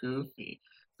so goofy.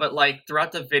 But like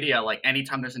throughout the video, like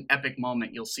anytime there's an epic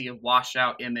moment, you'll see a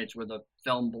washout image where the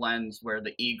film blends, where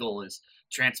the eagle is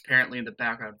transparently in the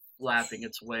background flapping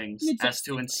its wings as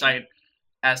to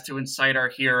incite our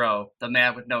hero, the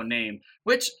man with no name.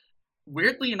 Which,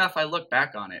 weirdly enough, I look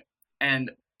back on it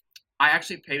and I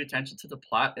actually paid attention to the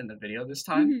plot in the video this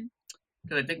time. Mm-hmm.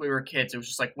 Because I think we were kids, it was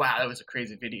just like, wow, that was a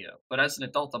crazy video. But as an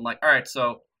adult, I'm like, all right,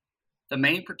 so the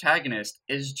main protagonist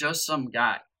is just some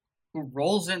guy who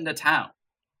rolls into town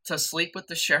to sleep with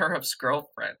the sheriff's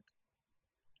girlfriend.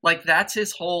 Like, that's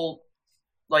his whole,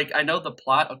 like, I know the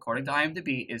plot, according to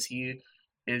IMDb, is he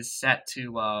is set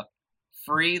to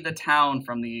free the town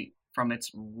from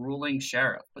its ruling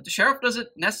sheriff. But the sheriff doesn't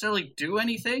necessarily do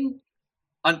anything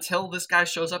until this guy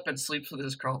shows up and sleeps with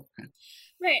his girlfriend.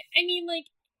 Right. I mean, like,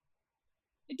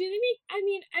 I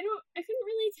couldn't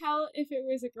really tell if it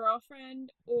was a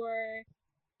girlfriend or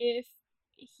if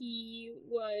he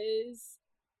was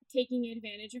taking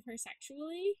advantage of her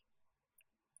sexually.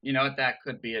 You know what? That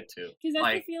could be it too. Because that's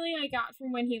Like, the feeling I got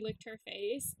from when he licked her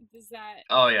face, is that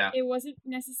oh yeah, it wasn't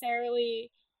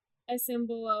necessarily a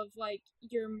symbol of, like,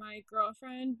 you're my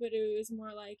girlfriend, but it was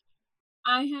more like,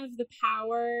 I have the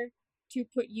power to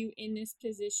put you in this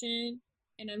position,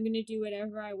 and I'm gonna do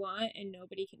whatever I want, and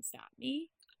nobody can stop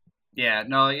me. yeah,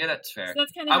 no, yeah, that's fair. So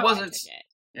that's kind of I how wasn't, I took it.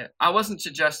 yeah, I wasn't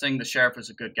suggesting the sheriff was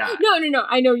a good guy. No,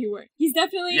 I know you weren't. He's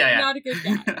definitely Yeah. not a good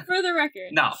guy. For the record,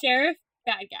 No. Sheriff,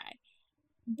 bad guy.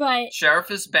 But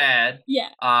Sheriff is bad. yeah,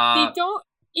 they don't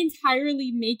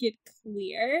entirely make it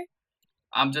clear.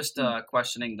 I'm just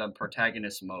questioning the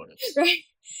protagonist's motives. Right.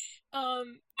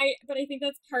 But I think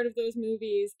that's part of those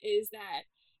movies, is that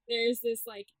there's this,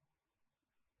 like,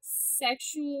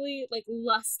 sexually, like,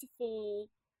 lustful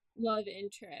love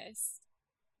interest,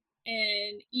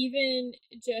 and even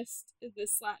just the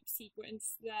slap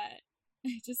sequence that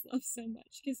I just love so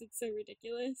much because it's so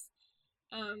ridiculous,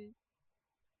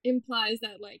 implies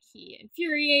that, like, he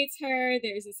infuriates her.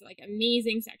 There's this, like,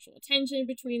 amazing sexual tension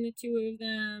between the two of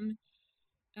them.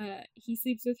 He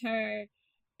sleeps with her,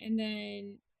 and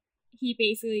then he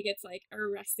basically gets, like,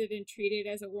 arrested and treated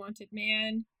as a wanted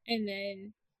man, and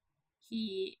then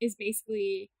he is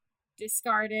basically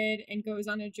discarded and goes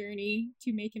on a journey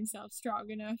to make himself strong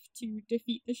enough to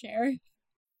defeat the sheriff.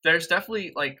 There's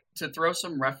definitely, like, to throw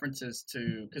some references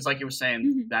to, because like you were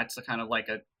saying, that's a kind of like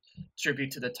a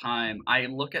tribute to the time. I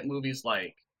look at movies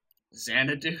like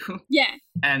Xanadu, yeah,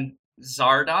 and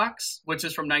Zardox, which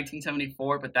is from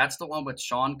 1974, but that's the one with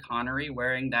Sean Connery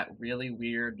wearing that really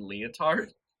weird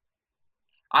leotard.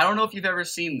 I don't know if you've ever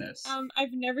seen this.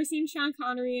 I've never seen Sean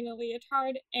Connery in a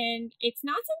leotard, and it's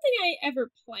not something I ever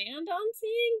planned on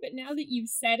seeing, but now that you've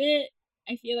said it,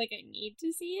 I feel like I need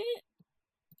to see it.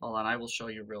 Hold on, I will show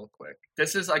you real quick.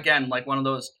 This is, again, like one of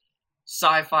those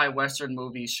sci-fi western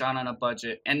movies shot on a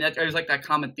budget, and there's like that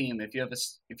common theme. If you're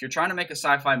trying to make a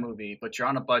sci-fi movie, but you're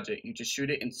on a budget, you just shoot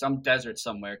it in some desert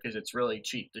somewhere because it's really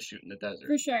cheap to shoot in the desert.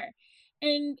 For sure.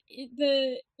 And in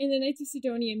the Knights of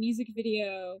Sidonia music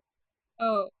video,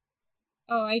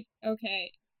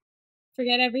 okay.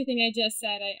 Forget everything I just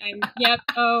said. Yep.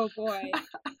 Oh boy,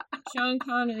 Sean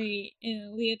Connery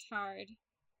in a leotard.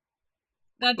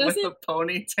 That doesn't, with a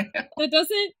ponytail. That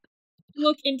doesn't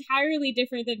look entirely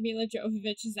different than Mila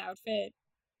Jovovich's outfit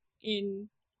in,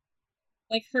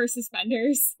 like, her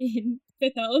suspenders in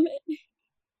Fifth Element.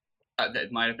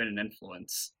 That might have been an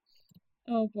influence.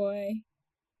 Oh boy.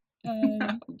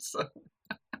 Thank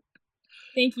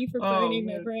you for burning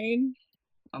my brain.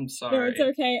 I'm sorry. No, it's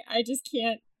okay. I just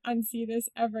can't unsee this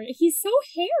ever. He's so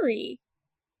hairy.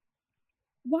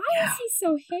 Why is he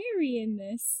so hairy in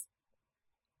this?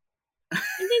 And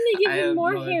then they give him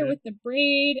more hair with the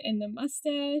braid and the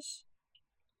mustache.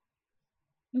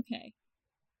 Okay.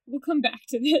 We'll come back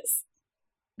to this.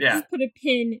 Yeah. Just put a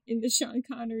pin in the Sean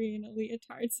Connery in a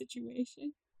leotard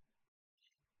situation.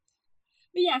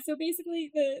 But yeah, so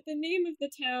basically the name of the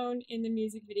town in the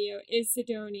music video is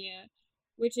Sidonia,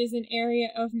 which is an area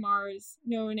of Mars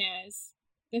known as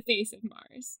the face of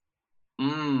Mars.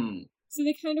 So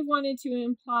they kind of wanted to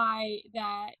imply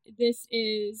that this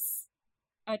is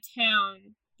a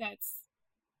town that's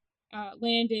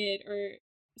landed or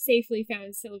safely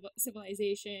found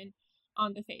civilization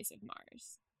on the face of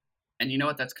Mars. And you know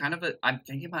what? That's kind of I'm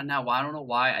thinking about now. I don't know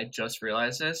why I just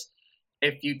realized this.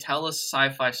 If you tell a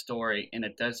sci-fi story in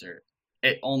a desert,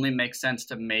 it only makes sense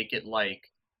to make it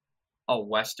like a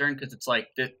Western, because it's like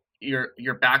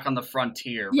you're back on the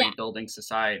frontier, rebuilding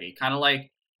society. Kind of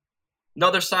like,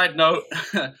 another side note,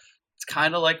 it's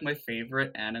kind of like my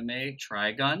favorite anime,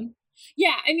 Trigun.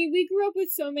 Yeah, I mean, we grew up with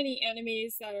so many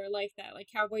animes that are like that, like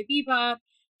Cowboy Bebop,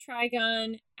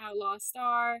 Trigun, Outlaw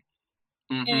Star,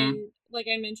 and like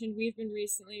I mentioned, we've been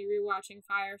recently rewatching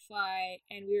Firefly,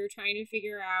 and we were trying to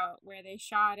figure out where they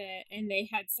shot it, and they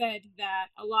had said that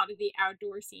a lot of the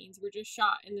outdoor scenes were just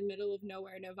shot in the middle of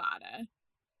nowhere, Nevada.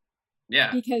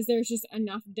 Yeah. Because there's just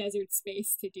enough desert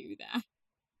space to do that.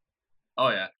 Oh,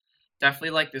 yeah. Definitely,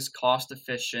 like, this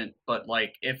cost-efficient, but,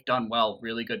 like, if done well,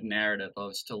 really good narrative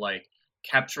as to, like,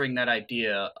 capturing that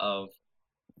idea of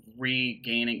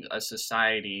regaining a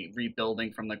society,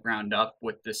 rebuilding from the ground up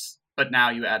with this, but now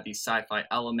you add these sci-fi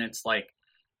elements, like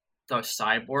the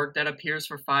cyborg that appears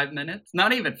for 5 minutes.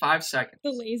 Not even 5 seconds.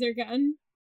 The laser gun.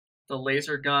 The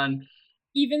laser gun.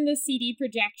 Even the CD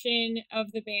projection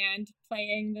of the band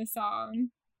playing the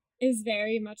song is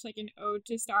very much like an ode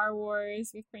to Star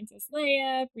Wars, with Princess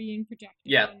Leia being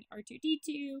projected on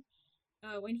R2-D2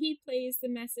 when he plays the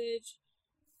message.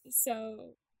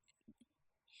 So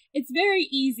it's very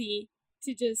easy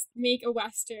to just make a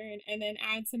Western and then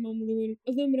add some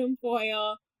aluminum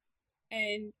foil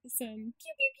and some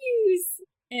pew pew pews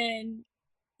and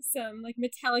some like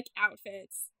metallic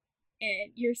outfits,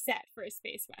 and you're set for a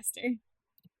space western.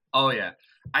 Oh yeah.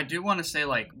 I do want to say,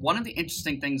 like, one of the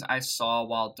interesting things I saw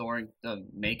while during the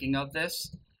making of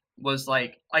this was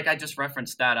like I just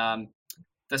referenced that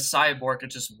the cyborg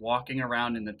is just walking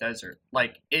around in the desert.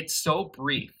 Like, it's so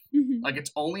brief. Mhm. Like,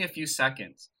 it's only a few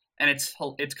seconds. And it's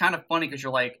kind of funny because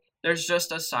you're like, there's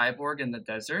just a cyborg in the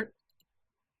desert.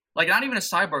 Like, not even a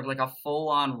cyborg, like a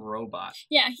full-on robot.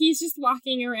 Yeah, he's just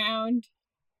walking around.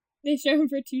 They show him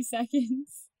for 2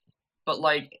 seconds. But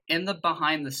like in the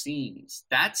behind the scenes,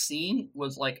 that scene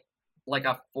was like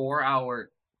a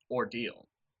 4-hour ordeal.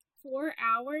 4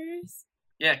 hours?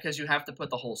 Yeah, because you have to put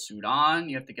the whole suit on.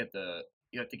 You have to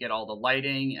get all the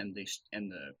lighting and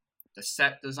the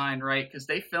set design right, because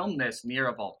they filmed this near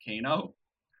a volcano.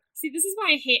 See, this is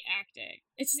why I hate acting.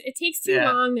 It takes too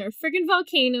long. There are friggin'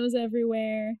 volcanoes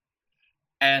everywhere.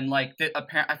 And like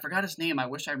I forgot his name. I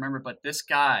wish I remember, but this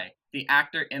guy, the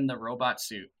actor in the robot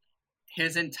suit,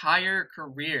 his entire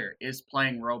career is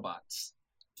playing robots.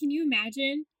 Can you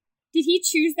imagine? Did he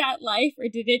choose that life or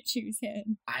did it choose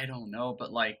him? I don't know,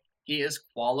 but like he is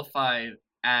qualified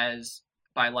as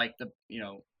by like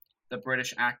the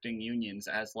British acting unions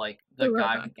as like the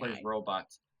guy who plays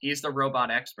robots. He's the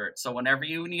robot expert. So whenever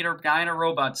you need a guy in a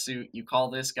robot suit, you call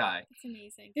this guy. That's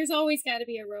amazing. There's always got to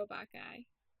be a robot guy.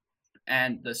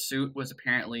 And the suit was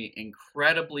apparently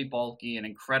incredibly bulky and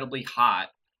incredibly hot.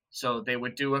 So they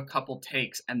would do a couple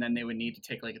takes and then they would need to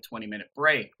take like a 20-minute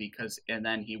break and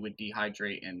then he would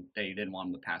dehydrate and they didn't want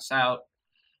him to pass out.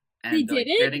 And they did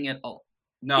it? Getting it all.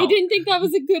 No. They didn't think that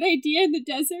was a good idea in the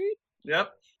desert?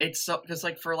 Yep. It's so, because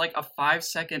like for like a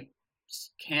 5-second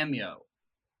cameo,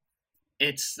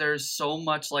 there's so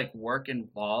much like work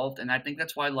involved, and I think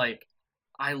that's why like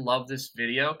I love this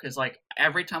video, because like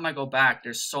every time I go back,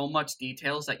 there's so much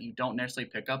details that you don't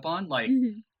necessarily pick up on. Like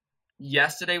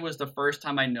yesterday was the first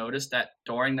time I noticed that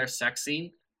during their sex scene,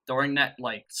 during that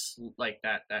like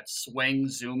that swing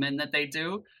zoom in that they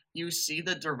do, you see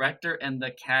the director and the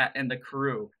cat and the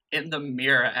crew in the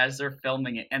mirror as they're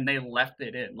filming it, and they left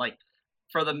it in. Like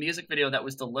for the music video, that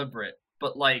was deliberate,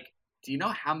 but like, do you know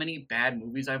how many bad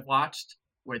movies I've watched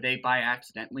where they by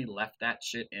accidentally left that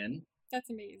shit in? That's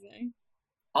amazing.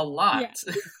 A lot.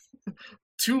 Yeah.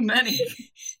 Too many.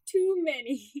 Too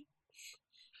many.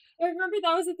 I remember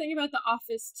that was the thing about The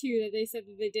Office too, that they said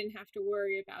that they didn't have to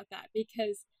worry about that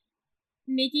because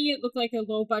making it look like a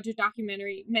low budget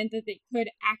documentary meant that they could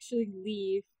actually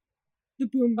leave the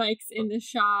boom mics in the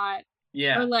shot.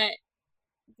 Yeah. Or let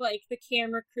like the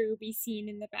camera crew be seen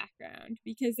in the background,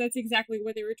 because that's exactly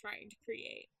what they were trying to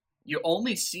create. You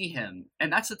only see him,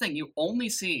 and that's the thing, you only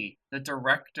see the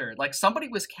director. Like somebody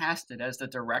was casted as the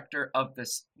director of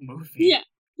this movie.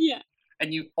 Yeah.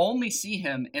 And you only see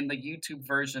him in the YouTube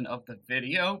version of the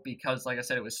video because, like I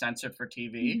said, it was censored for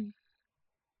TV.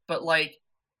 But like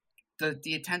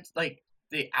the attempt, like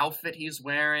the outfit he's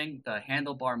wearing, the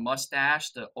handlebar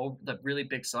mustache, the really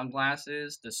big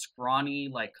sunglasses, the scrawny,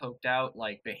 like coked out,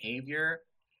 like behavior,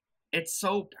 it's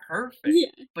so perfect.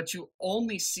 Yeah. But you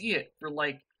only see it for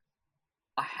like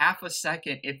a half a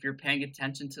second if you're paying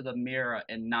attention to the mirror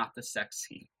and not the sex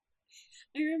scene.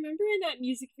 I remember in that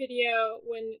music video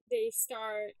when they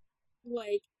start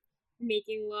like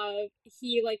making love,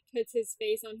 he like puts his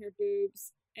face on her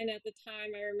boobs, and at the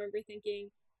time I remember thinking,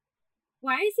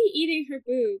 why is he eating her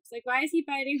boobs? Like, why is he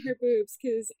biting her boobs?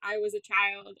 Because I was a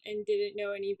child and didn't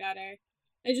know any better.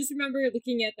 I just remember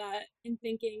looking at that and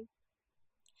thinking,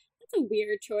 that's a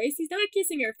weird choice. He's not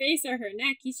kissing her face or her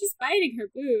neck. He's just biting her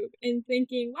boob, and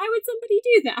thinking, why would somebody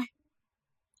do that?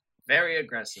 Very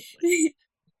aggressively.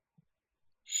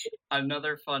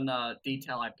 Another fun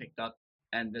detail I picked up,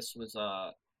 and this was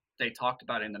they talked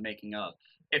about it in the making of.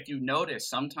 If you notice,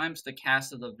 sometimes the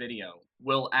cast of the video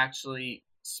will actually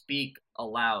speak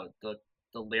aloud the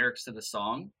lyrics to the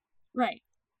song. Right.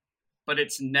 But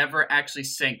it's never actually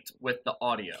synced with the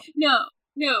audio.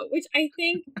 No, which I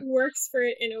think works for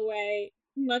it in a way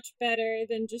much better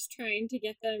than just trying to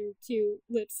get them to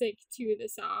lip sync to the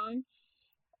song.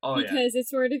 Because it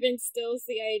sort of instills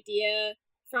the idea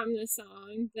from the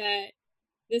song that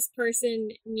this person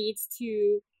needs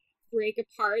to break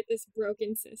apart this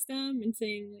broken system and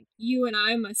saying, like, you and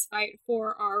I must fight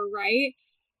for our right.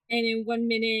 And in 1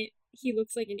 minute, he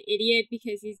looks like an idiot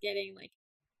because he's getting, like,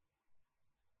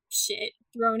 shit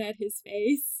thrown at his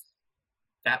face.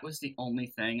 That was the only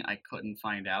thing I couldn't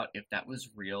find out if that was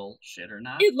real shit or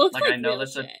not. It looks like I know real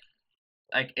shit.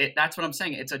 That's what I'm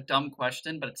saying. It's a dumb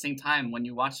question, but at the same time, when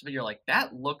you watch the video, you're like,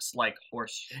 that looks like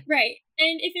horse shit. Right.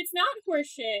 And if it's not horse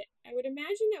shit, I would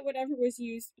imagine that whatever was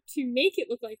used to make it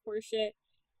look like horse shit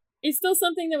is still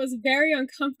something that was very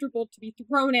uncomfortable to be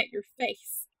thrown at your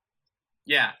face.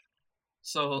 Yeah.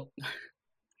 So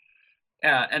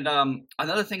yeah, and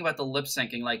another thing about the lip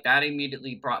syncing, like that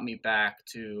immediately brought me back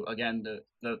to again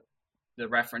the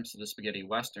reference to the spaghetti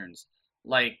westerns.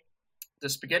 Like the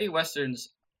spaghetti westerns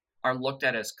are looked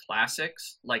at as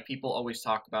classics. Like people always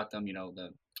talk about them,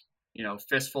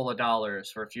 fistful of dollars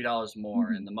for a few dollars more,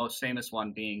 Hmm. and the most famous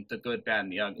one being The Good, Bad,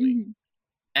 and the Ugly. Hmm.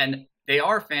 And they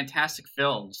are fantastic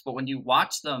films, but when you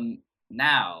watch them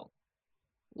now,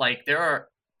 like there are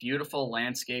beautiful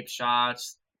landscape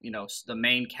shots, the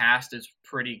main cast is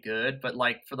pretty good, but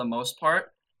like for the most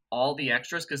part, all the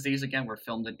extras, because these again were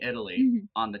filmed in Italy Hmm.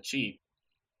 on the cheap,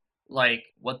 like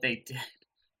what they did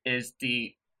is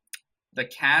the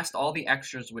cast, all the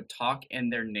extras would talk in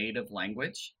their native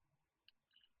language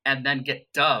and then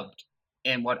get dubbed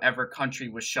in whatever country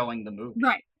was showing the movie.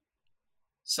 Right.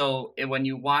 So when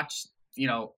you watch, you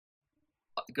know,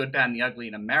 Good, Bad, and the Ugly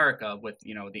in America with,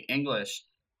 the English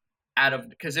out of,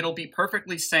 because it'll be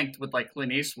perfectly synced with like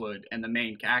Clint Eastwood and the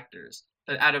main actors,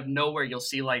 but out of nowhere you'll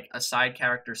see like a side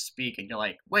character speak, and you're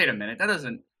like, wait a minute, that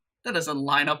doesn't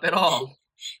line up at all.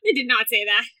 They did not say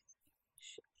that.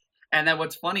 And then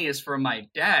what's funny is for my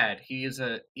dad, he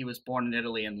was born in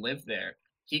Italy and lived there.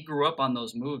 He grew up on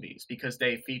those movies because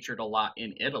they featured a lot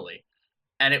in Italy.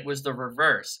 And it was the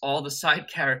reverse. All the side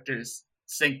characters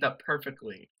synced up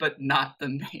perfectly, but not the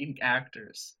main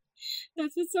actors.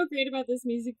 That's what's so great about this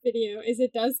music video is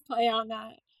it does play on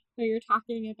that what you're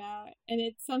talking about, and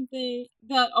it's something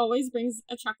that always brings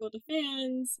a chuckle to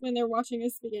fans when they're watching a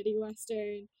spaghetti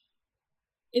western.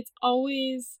 It's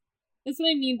always that's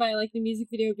what I mean by like the music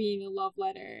video being a love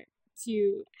letter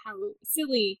to how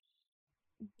silly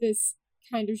this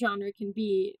kind of genre can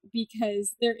be,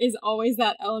 because there is always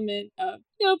that element of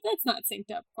nope, that's not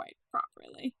synced up quite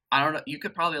properly. I don't know. You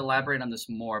could probably elaborate on this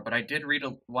more, but I did read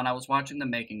when I was watching the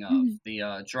making of Mm-hmm.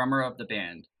 the drummer of the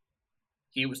band.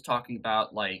 He was talking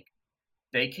about like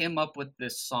they came up with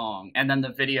this song, and then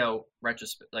the video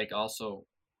retrospect, like also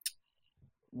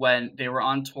when they were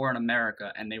on tour in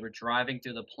America and they were driving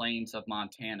through the plains of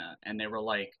Montana, and they were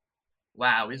like,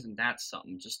 wow, isn't that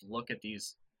something? Just look at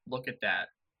that.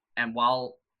 And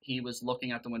while he was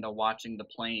looking out the window watching the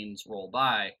planes roll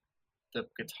by, the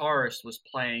guitarist was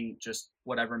playing just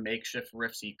whatever makeshift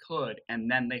riffs he could, and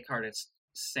then they started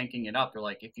syncing it up. They're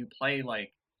like, if you play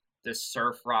like this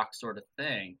surf rock sort of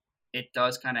thing, it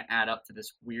does kind of add up to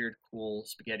this weird, cool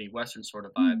spaghetti western sort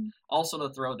of vibe. Mm-hmm. Also,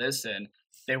 to throw this in,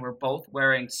 they were both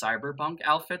wearing cyberpunk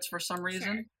outfits for some Sure,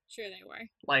 reason, sure they were.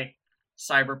 like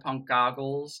cyberpunk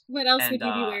goggles, What else and would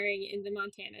you be wearing in the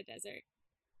Montana desert?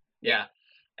 Yeah.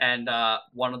 yeah, and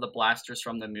one of the blasters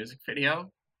from the music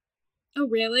video. Oh,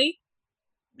 really?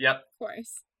 Yep. Of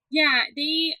course. Yeah,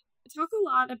 they talk a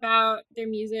lot about their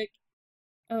music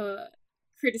uh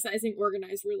criticizing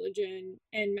organized religion,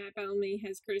 and Matt Bellamy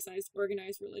has criticized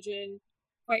organized religion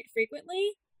quite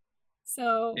frequently.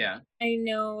 So Yeah. I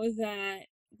know that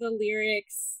the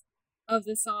lyrics of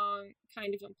the song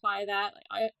kind of imply that.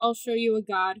 Like, I'll show you a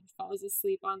God who falls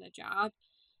asleep on the job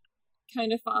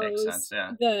kind of Makes sense. follows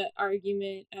Yeah. the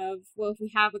argument of, well, if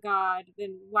we have a God,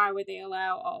 then why would they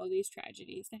allow all of these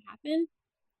tragedies to happen?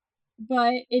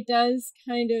 But it does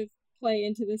kind of play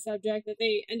into the subject that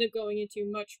they end up going into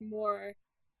much more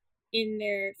in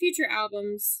their future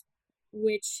albums,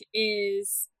 which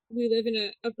is we live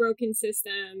in a broken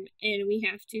system and we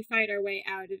have to fight our way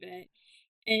out of it.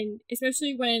 And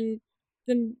especially when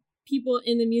the people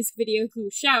in the music video who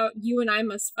shout, "You and I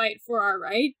must fight for our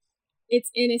right," it's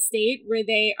in a state where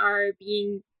they are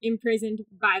being imprisoned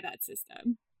by that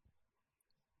system.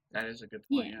 That is a good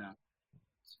point. Yeah. Yeah.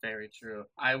 It's very true.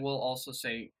 I will also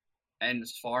say, and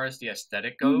as far as the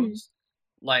aesthetic Mm-hmm. goes,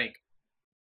 like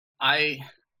I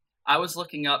I was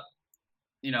looking up,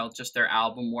 just their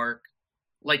album work.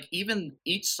 Like even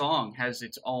each song has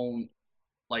its own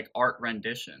like art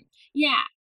rendition. Yeah.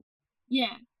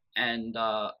 Yeah. And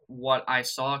what I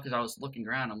saw, because I was looking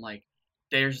around, I'm like,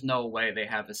 there's no way they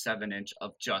have a 7 inch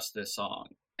of just this song.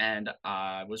 And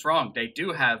I was wrong. They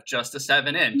do have just a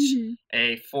 7 inch, Mm-hmm.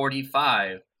 a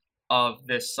 45 of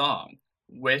this song,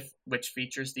 with which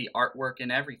features the artwork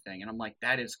and everything. And I'm like,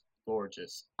 that is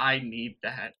gorgeous. I need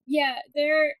that. Yeah.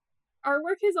 Their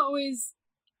artwork has always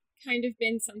kind of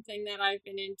been something that I've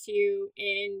been into.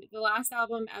 In the last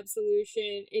album,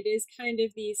 Absolution, it is kind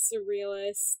of these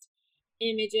surrealist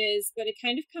images, but it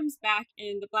kind of comes back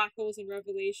in the Black Holes and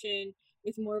Revelation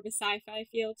with more of a sci-fi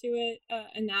feel to it,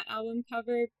 in that album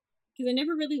cover, because I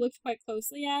never really looked quite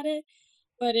closely at it,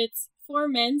 but it's four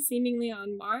men seemingly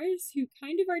on Mars who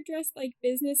kind of are dressed like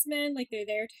businessmen, like they're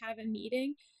there to have a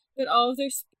meeting, but all of their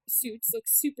suits look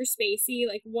super spacey.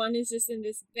 Like one is just in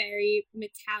this very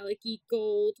metallic-y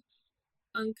gold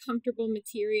uncomfortable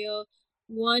material.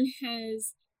 One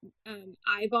has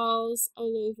eyeballs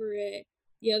all over it.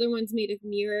 The other one's made of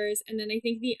mirrors, and then I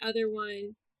think the other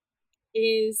one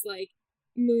is like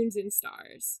moons and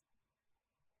stars.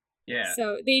 Yeah.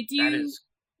 So they That do is,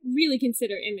 really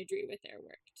consider imagery with their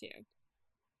work too.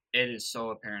 it is so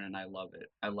apparent, and I love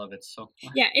it. I love it so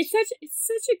much. Yeah, it's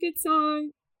such a good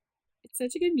song. It's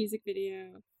such a good music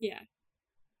video. Yeah.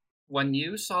 When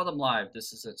you saw them live,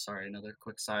 this is it. Sorry, another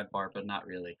quick sidebar, but not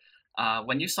really.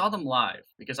 When you saw them live,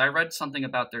 because I read something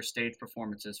about their stage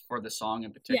performances for the song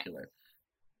in particular.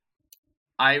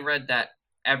 I read that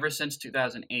ever since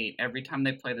 2008, every time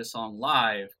they play the song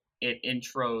live, it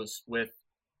intros with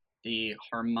the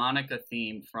harmonica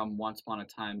theme from Once Upon a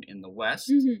Time in the West,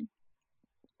 Mhm.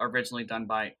 originally done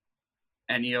by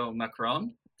Ennio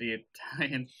Morricone, the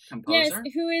Italian Yes, composer.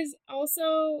 who is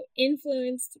also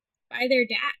influenced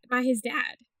by his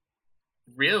dad.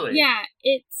 Really? Yeah,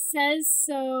 it says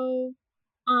so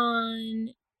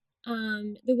on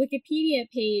the Wikipedia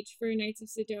page for Knights of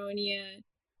Sidonia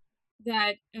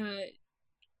that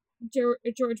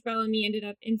George Bellamy ended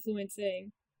up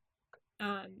influencing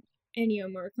Ennio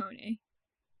Morricone.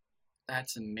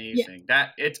 That's amazing.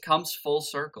 That it comes full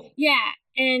circle. Yeah,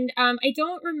 and I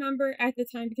don't remember at the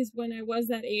time, because when I was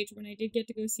that age, when I did get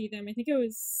to go see them, I think I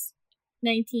was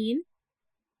 19.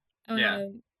 Yeah.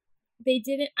 They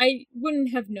didn't. I wouldn't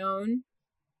have known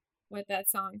what that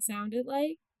song sounded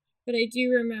like, but I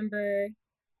do remember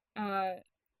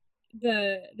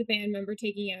the band member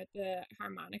taking out the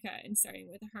harmonica and starting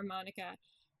with a harmonica,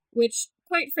 which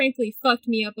quite frankly fucked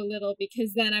me up a little,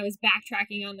 because then I was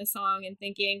backtracking on the song and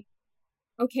thinking,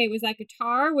 okay, was that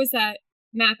guitar? Was that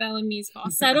Matt Bellamy's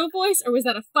falsetto voice? Or was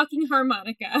that a fucking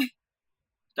harmonica?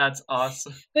 That's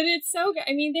awesome. But it's so good.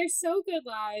 I mean, they're so good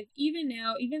live. Even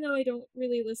now, even though I don't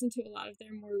really listen to a lot of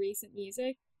their more recent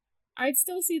music, I'd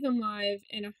still see them live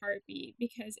in a heartbeat,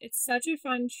 because it's such a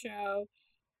fun show.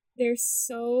 They're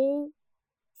so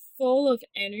full of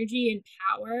energy and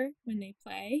power when they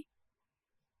play.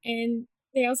 And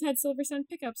they also had Silver Sun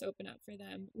Pickups open up for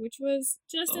them, which was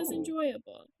just as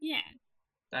enjoyable. Yeah.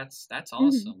 That's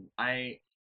awesome. I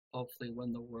hopefully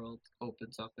when the world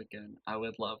opens up again, I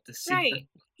would love to see them.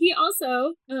 He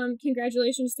also,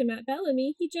 congratulations to Matt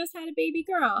Bellamy, he just had a baby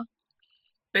girl.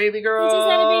 Baby girl! He just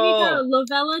had a baby girl,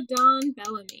 Lavella Dawn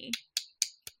Bellamy,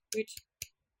 which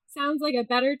sounds like a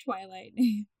better Twilight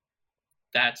name.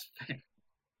 That's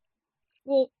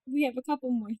Well, we have a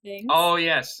couple more things. Oh,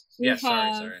 yes. Yes,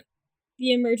 sorry.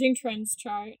 The Emerging Trends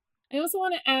chart. I also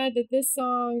want to add that this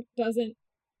song doesn't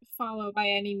follow by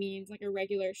any means like a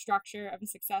regular structure of a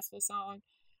successful song.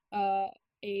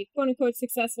 A quote-unquote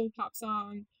successful pop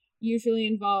song usually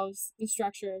involves the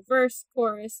structure of verse,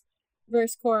 chorus,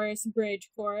 bridge,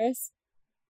 chorus.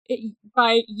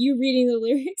 By you reading the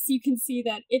lyrics, you can see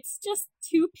that it's just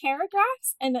 2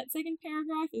 paragraphs, and that second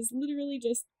paragraph is literally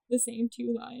just the same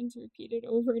 2 lines repeated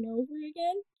over and over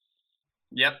again.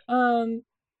 Yep.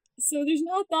 So there's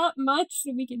not that much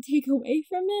that we can take away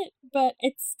from it, but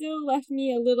it still left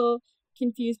me a little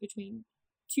confused between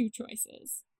 2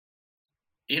 choices.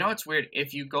 You know what's weird?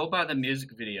 If you go by the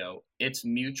music video, it's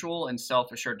mutual and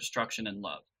self-assured destruction and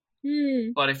love.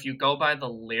 But if you go by the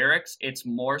lyrics, it's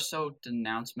more so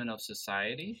denouncement of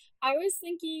society. I was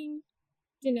thinking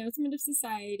denouncement of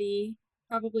society,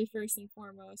 probably first and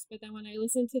foremost, but then when I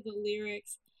listened to the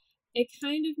lyrics, it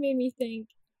kind of made me think,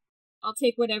 I'll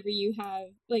take whatever you have,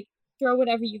 like, throw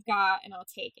whatever you've got and I'll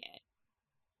take it.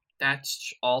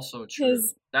 That's also true.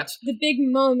 That's the big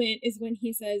moment is when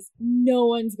he says, no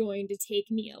one's going to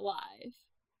take me alive.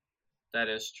 That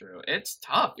is true. It's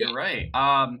tough. You're right.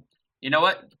 You know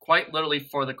what? Quite literally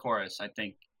for the chorus, I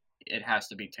think it has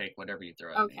to be take whatever you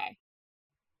throw at me. Okay.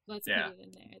 Let's put it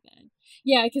in there then.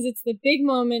 Yeah, because it's the big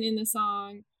moment in the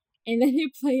song, and then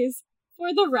it plays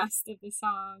for the rest of the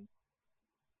song.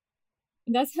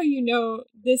 And that's how you know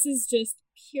this is just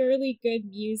purely good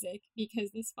music,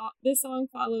 because this song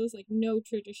follows like no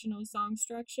traditional song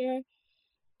structure,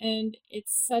 and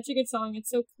it's such a good song.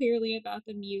 It's so clearly about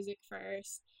the music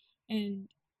first, and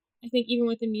I think even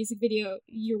with the music video,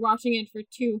 you're watching it for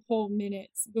 2 whole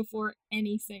minutes before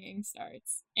any singing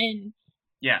starts, and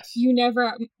yes, you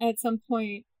never at some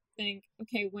point think,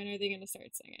 okay, when are they going to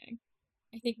start singing?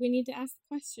 I think we need to ask the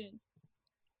question.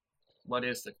 What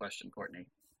is the question, Courtney?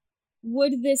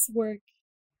 Would this work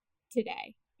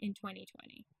today in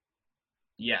 2020?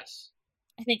 Yes.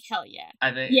 I think hell yeah.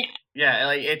 I think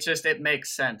like it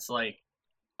makes sense. Like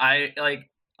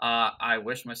I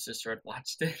wish my sister had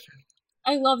watched it.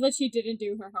 I love that she didn't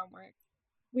do her homework.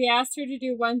 We asked her to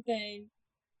do one thing,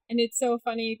 and it's so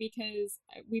funny because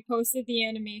we posted the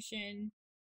animation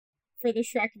for the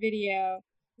Shrek video,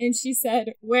 and she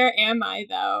said, "Where am I,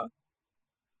 though?"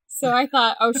 So I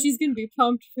thought, oh, she's gonna be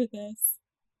pumped for this.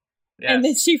 Yes. And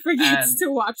then she forgets to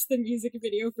watch the music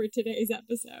video for today's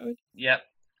episode. Yep.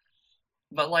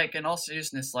 But, like, in all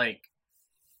seriousness, like,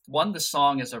 the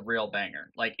song is a real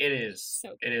banger. Like, it is. So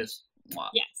good. It is. Wow.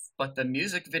 Yes. But the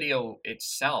music video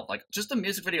itself, like, just the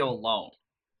music video alone,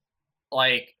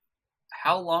 like,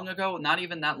 how long ago, not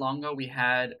even that long ago, we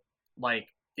had,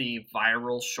 like, the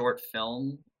viral short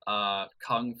film,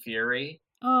 Kung Fury.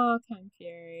 Oh, Kung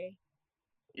Fury.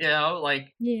 You know,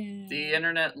 like, yeah, the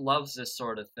internet loves this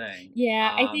sort of thing.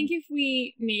 Yeah, I think if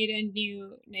we made a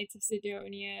new Knights of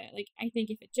Sidonia, like, I think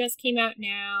if it just came out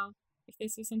now, if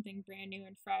this was something brand new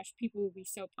and fresh, people would be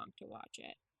so pumped to watch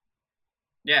it.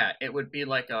 Yeah, it would be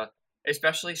like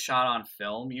especially shot on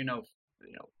film, you know,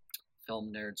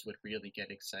 film nerds would really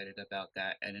get excited about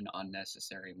that in an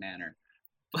unnecessary manner.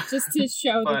 Just to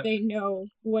show that they know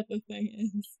what the thing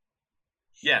is.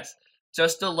 Yes.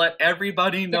 Just to let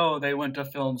everybody know they went to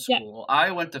film school. Yeah.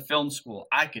 I went to film school.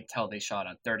 I could tell they shot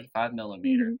on 35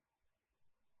 millimeter. Mm-hmm.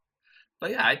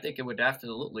 But yeah, I think it would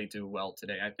absolutely do well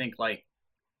today. I think, like,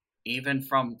 even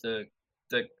from the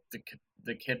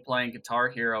kid playing Guitar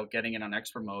Hero getting it on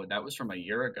expert mode, that was from a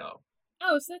year ago.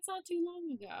 Oh, so that's not too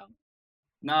long ago.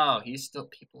 No,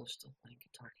 people are still playing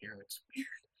Guitar Hero. It's weird.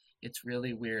 It's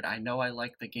really weird. I know I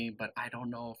like the game, but I don't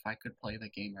know if I could play the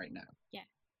game right now. Yeah.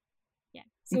 Yeah.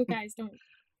 So guys,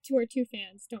 to our 2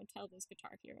 fans, don't tell those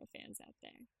Guitar Hero fans out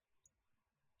there.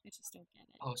 I just don't get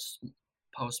it.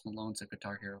 Post Malone's a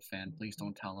Guitar Hero fan. Please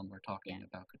don't tell him we're talking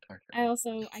about Guitar Hero.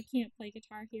 I can't play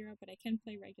Guitar Hero, but I can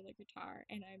play regular guitar,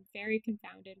 and I'm very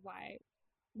confounded why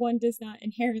one does not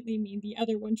inherently mean the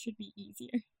other one should be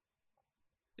easier.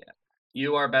 Yeah.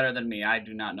 You are better than me. I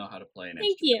do not know how to play an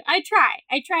instrument. Thank you. I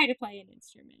try to play an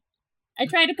instrument. I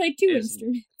try to play 2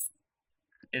 instruments.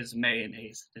 Is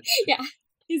mayonnaise an instrument? Yeah.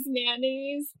 Is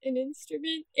mayonnaise an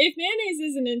instrument? If mayonnaise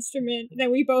is an instrument, then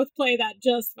we both play that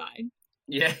just fine.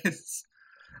 Yes.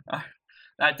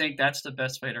 I think that's the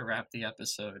best way to wrap the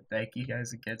episode. Thank you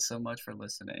guys again so much for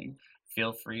listening.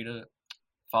 Feel free to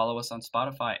follow us on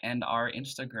Spotify and our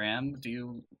Instagram.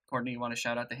 Courtney, you want to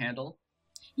shout out the handle?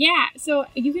 Yeah, so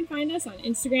you can find us on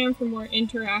Instagram for more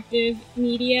interactive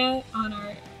media on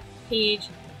our page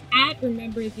at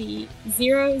Remember the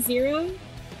 00S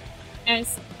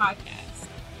Podcast.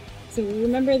 So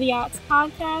Remember the Aughts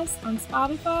Podcast on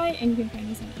Spotify, and you can find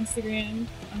us on Instagram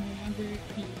on Remember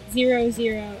the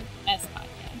 00S Podcast.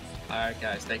 Alright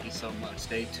guys, thank you so much.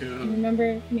 Stay tuned. And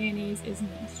remember, mayonnaise is an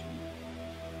instrument.